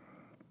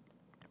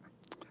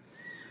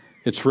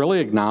 it's really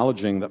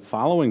acknowledging that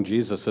following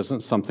Jesus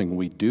isn't something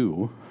we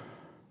do.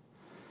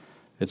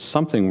 It's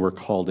something we're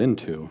called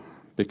into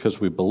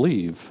because we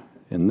believe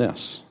in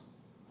this,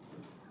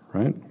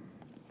 right?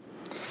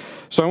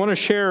 So I want to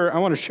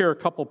share a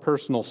couple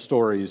personal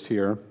stories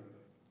here.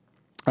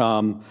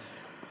 I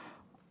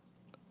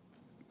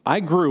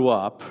grew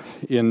up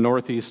in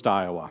Northeast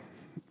Iowa.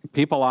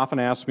 People often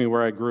ask me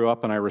where I grew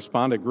up, and I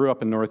respond, I grew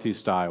up in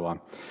Northeast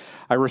Iowa.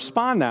 I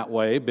respond that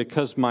way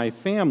because my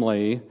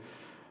family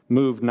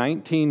moved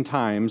 19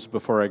 times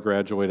before I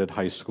graduated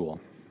high school.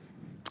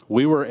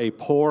 We were a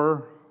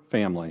poor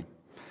family.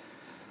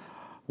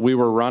 We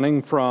were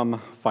running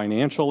from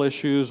financial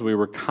issues. We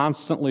were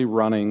constantly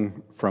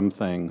running from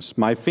things.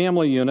 My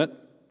family unit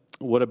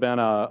would have been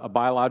a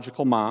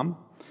biological mom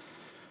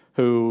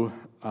who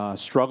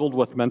struggled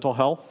with mental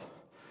health,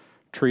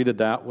 treated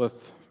that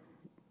with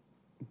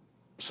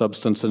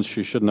substances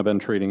she shouldn't have been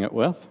treating it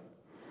with.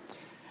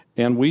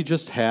 And we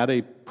just had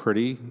a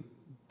pretty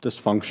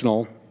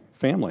dysfunctional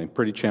family,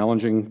 pretty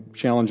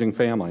challenging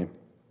family.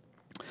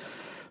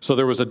 So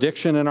there was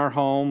addiction in our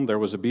home, there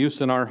was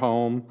abuse in our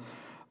home,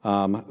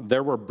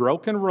 there were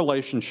broken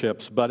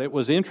relationships, but it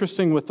was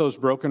interesting with those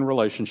broken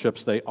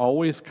relationships, they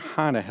always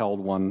kind of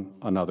held one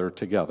another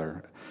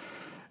together.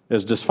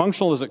 As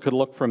dysfunctional as it could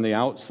look from the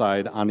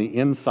outside, on the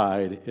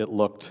inside, it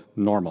looked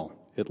normal.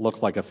 It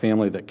looked like a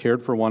family that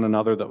cared for one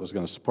another, that was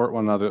going to support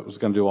one another, that was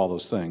going to do all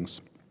those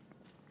things.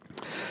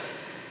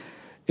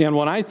 And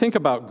when I think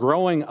about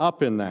growing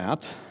up in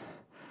that,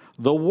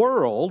 the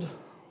world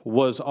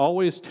was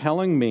always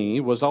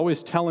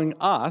telling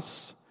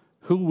us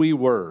who we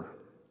were.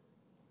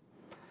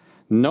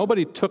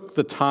 Nobody took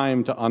the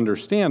time to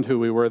understand who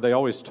we were. They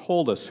always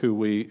told us who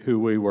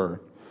we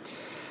were.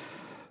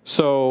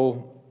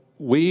 So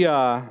we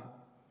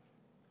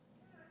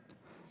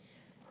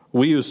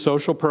use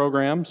social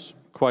programs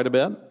quite a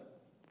bit.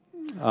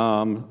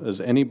 Does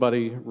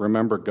anybody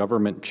remember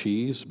government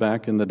cheese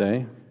back in the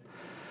day?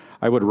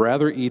 I would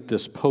rather eat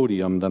this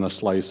podium than a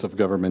slice of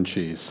government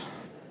cheese.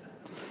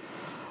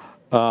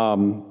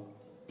 So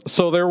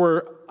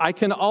I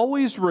can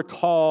always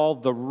recall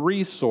the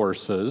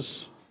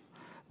resources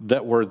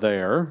that were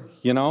there,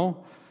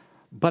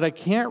 but I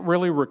can't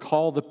really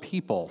recall the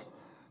people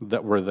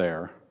that were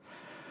there.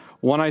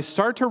 When I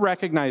start to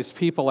recognize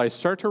people,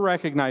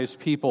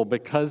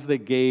 because they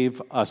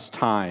gave us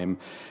time.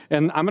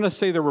 And I'm going to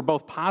say there were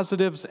both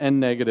positives and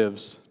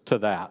negatives to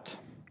that.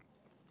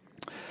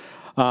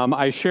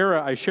 I share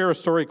a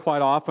story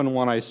quite often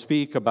when I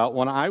speak about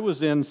when I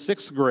was in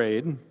 6th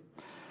grade,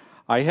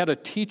 I had a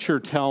teacher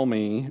tell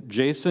me,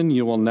 "Jayson,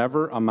 you will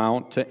never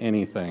amount to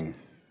anything."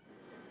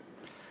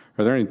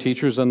 Are there any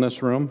teachers in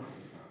this room?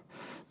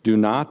 Do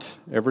not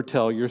ever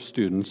tell your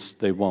students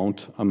they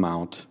won't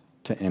amount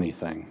to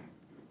anything.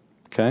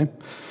 Okay?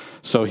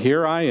 So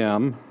here I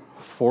am,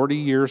 40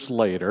 years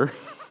later,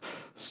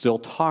 still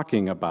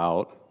talking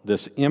about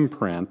this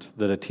imprint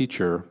that a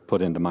teacher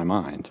put into my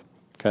mind.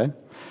 Okay?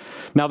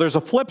 Now, there's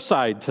a flip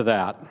side to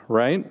that,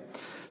 right?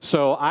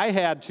 So I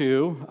had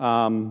to,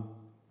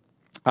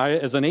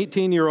 as an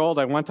 18-year-old,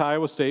 I went to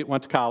Iowa State,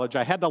 went to college.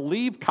 I had to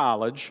leave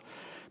college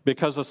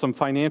because of some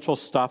financial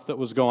stuff that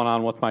was going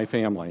on with my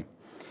family.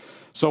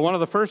 So one of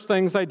the first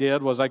things I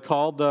did was I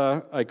called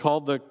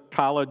the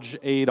college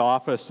aid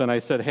office and I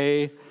said,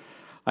 "Hey,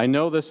 I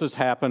know this has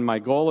happened. My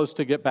goal is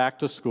to get back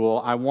to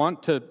school. I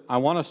want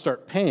to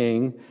start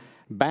paying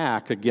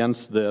back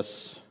against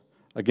this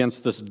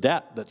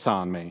debt that's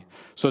on me.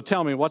 So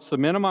tell me, what's the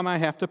minimum I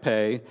have to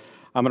pay?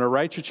 I'm going to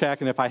write you a check,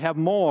 and if I have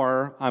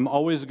more, I'm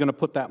always going to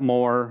put that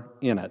more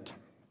in it."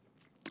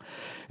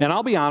 And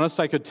I'll be honest,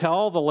 I could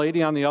tell the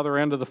lady on the other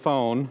end of the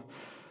phone,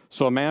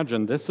 so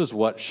imagine this is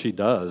what she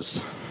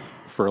does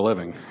for a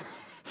living,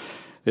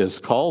 is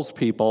calls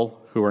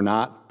people who are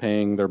not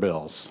paying their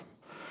bills.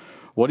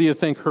 What do you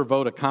think her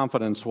vote of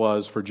confidence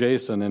was for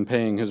Jayson in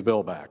paying his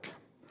bill back?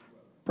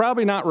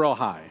 Probably not real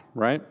high,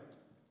 right?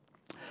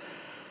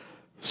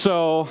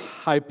 So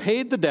I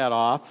paid the debt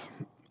off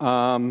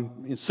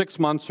in 6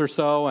 months or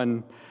so,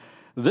 and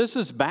This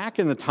is back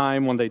in the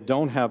time when they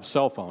don't have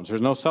cell phones.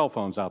 There's no cell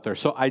phones out there.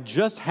 So I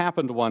just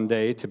happened one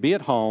day to be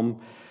at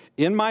home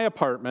in my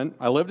apartment.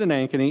 I lived in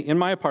Ankeny, in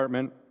my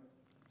apartment,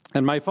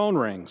 and my phone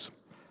rings.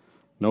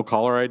 No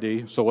caller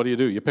ID. So what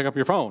do? You pick up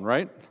your phone,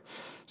 right?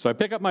 So I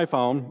pick up my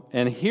phone,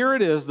 and here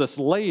it is, this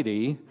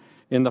lady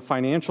in the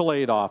financial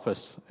aid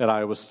office at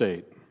Iowa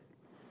State.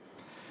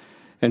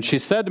 And she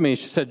said to me,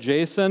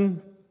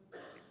 Jayson,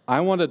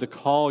 I wanted to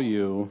call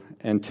you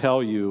and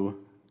tell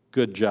you,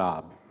 good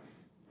job.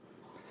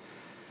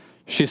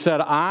 She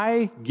said,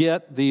 I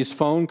get these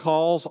phone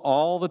calls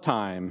all the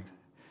time.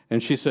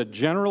 And she said,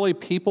 generally,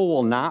 people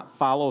will not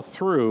follow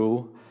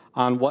through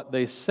on what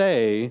they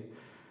say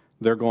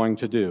they're going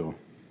to do.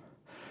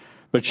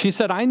 But she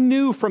said, I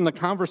knew from the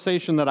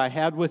conversation that I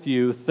had with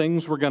you,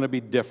 things were going to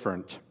be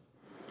different.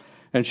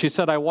 And she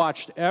said, I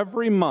watched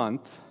every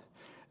month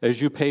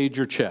as you paid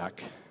your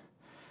check,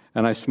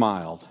 and I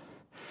smiled.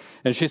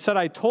 And she said,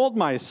 I told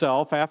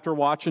myself, after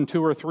watching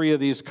 2 or 3 of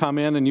these come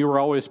in, and you were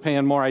always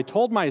paying more, I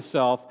told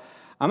myself,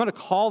 I'm going to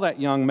call that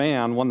young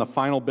man when the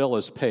final bill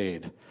is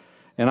paid,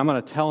 and I'm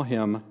going to tell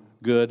him,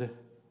 good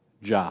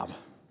job.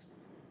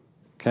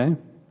 Okay?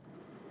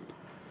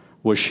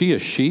 Was she a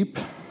sheep,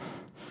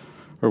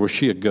 or was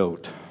she a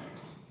goat?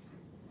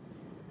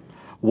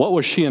 What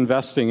was she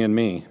investing in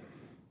me?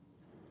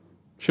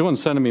 She wasn't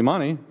sending me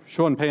money.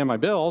 She wasn't paying my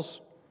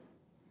bills.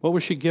 What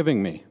was she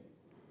giving me?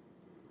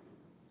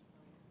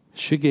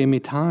 She gave me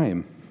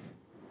time.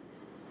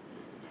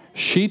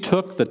 She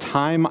took the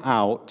time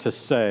out to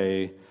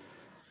say,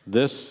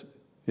 this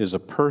is a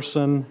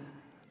person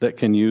that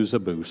can use a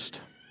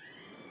boost.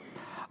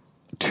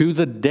 To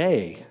the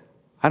day,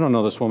 I don't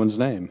know this woman's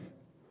name.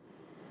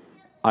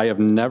 I have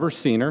never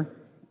seen her.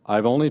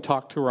 I've only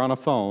talked to her on a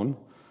phone.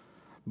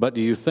 But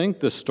do you think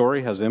this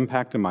story has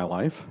impacted my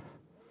life?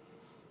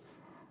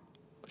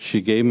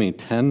 She gave me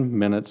 10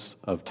 minutes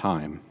of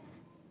time,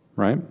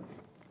 right?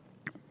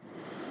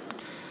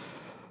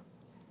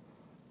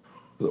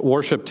 The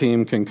worship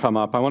team can come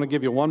up. I want to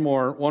give you one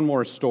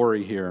more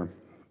story here.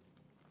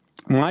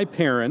 My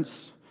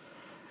parents,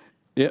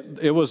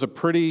 it was a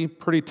pretty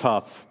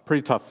tough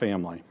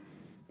family.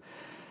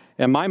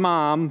 And my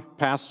mom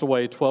passed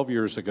away 12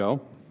 years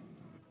ago.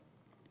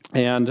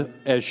 And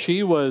as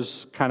she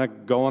was kind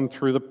of going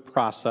through the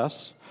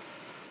process,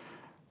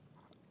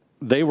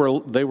 they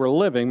were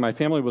living, my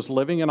family was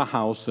living in a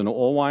house in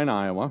Olwine,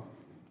 Iowa.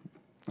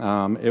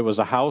 It was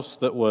a house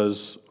that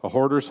was a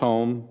hoarder's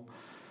home.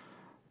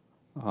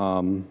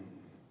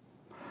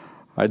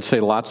 I'd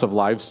say lots of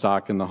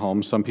livestock in the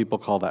home. Some people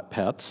call that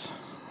pets.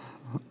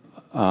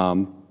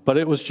 But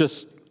it was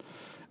just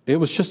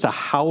a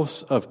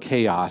house of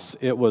chaos.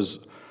 It was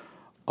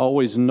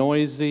always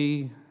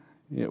noisy.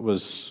 It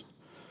was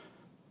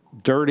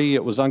dirty.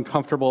 It was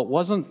uncomfortable. It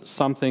wasn't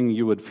something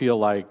you would feel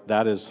like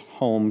that is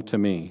home to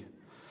me.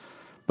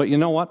 But you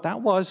know what?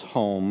 That was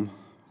home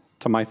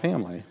to my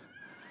family.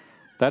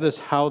 That is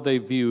how they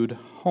viewed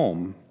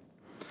home.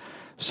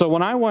 So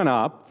when I went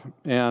up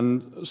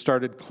and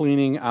started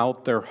cleaning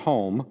out their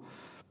home,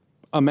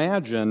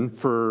 imagine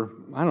for,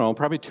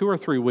 probably 2 or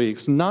 3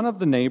 weeks, none of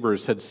the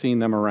neighbors had seen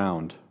them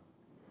around.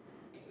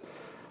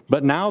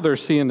 But now they're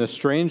seeing this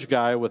strange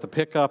guy with a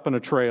pickup and a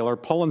trailer,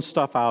 pulling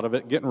stuff out of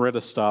it, getting rid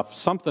of stuff.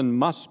 Something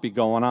must be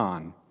going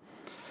on.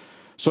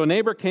 So a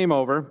neighbor came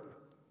over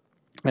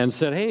and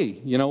said, hey,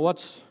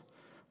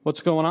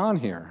 what's going on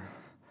here?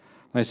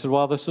 And I said,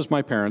 well, this is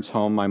my parents'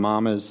 home. My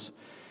mom is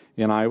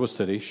in Iowa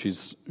City.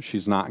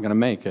 She's not going to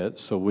make it,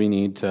 so we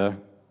need to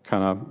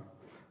kind of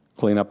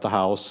clean up the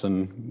house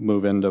and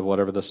move into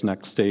whatever this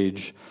next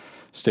stage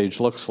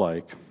looks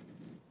like.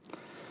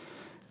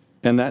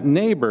 And that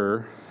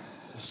neighbor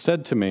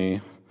said to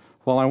me,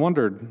 well, I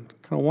wondered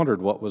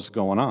what was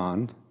going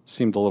on.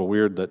 Seemed a little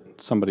weird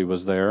that somebody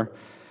was there.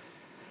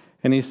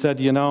 And he said,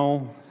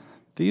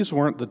 these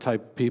weren't the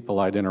type of people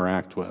I'd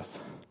interact with.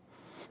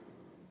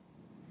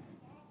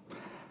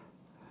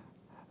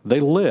 They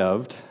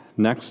lived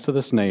next to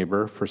this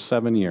neighbor for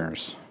 7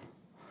 years.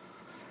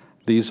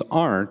 These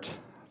aren't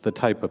the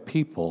type of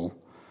people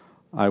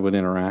I would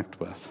interact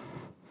with.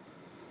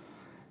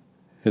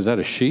 Is that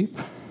a sheep?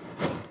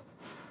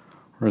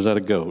 Or is that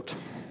a goat?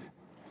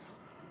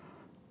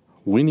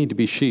 We need to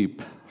be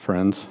sheep,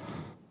 friends.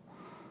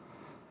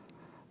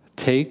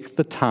 Take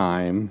the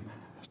time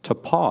to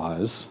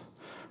pause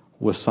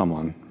with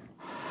someone.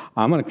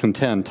 I'm going to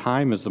contend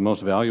time is the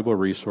most valuable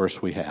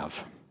resource we have.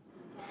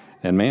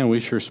 And man, we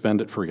sure spend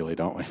it freely,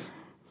 don't we?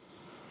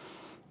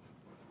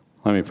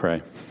 Let me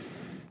pray.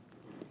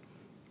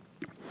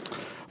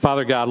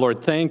 Father God,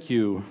 Lord, thank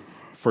you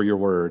for your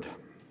word.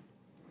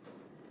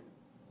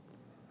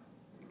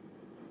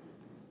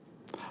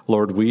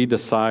 Lord, we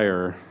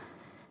desire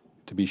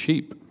to be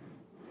sheep.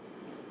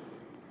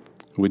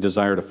 We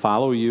desire to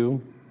follow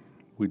you.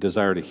 We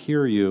desire to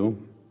hear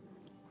you.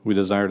 We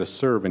desire to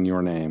serve in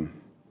your name.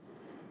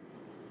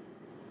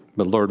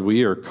 But Lord,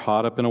 we are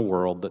caught up in a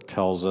world that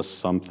tells us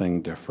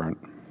something different.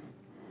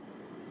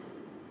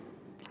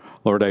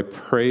 Lord, I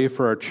pray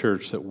for our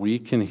church that we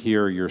can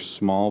hear your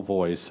small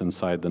voice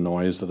inside the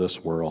noise of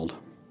this world.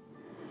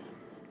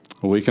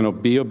 We can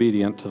be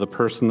obedient to the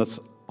person that's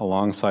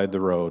alongside the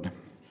road.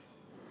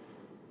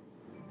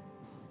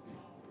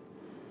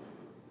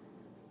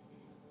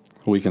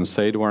 We can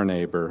say to our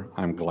neighbor,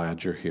 I'm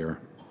glad you're here.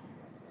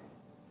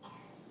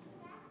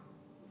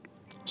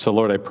 So,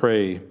 Lord, I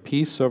pray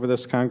peace over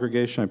this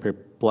congregation. I pray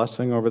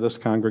blessing over this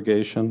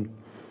congregation.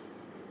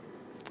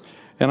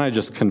 And I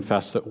just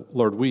confess that,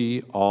 Lord,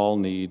 we all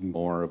need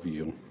more of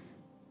you.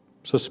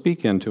 So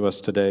speak into us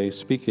today.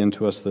 Speak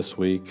into us this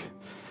week.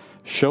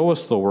 Show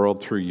us the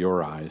world through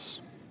your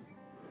eyes.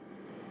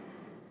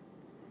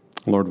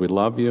 Lord, we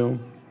love you,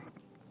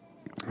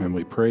 and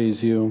we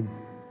praise you,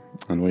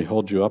 and we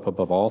hold you up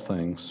above all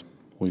things.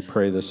 We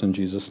pray this in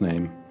Jesus'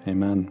 name.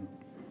 Amen.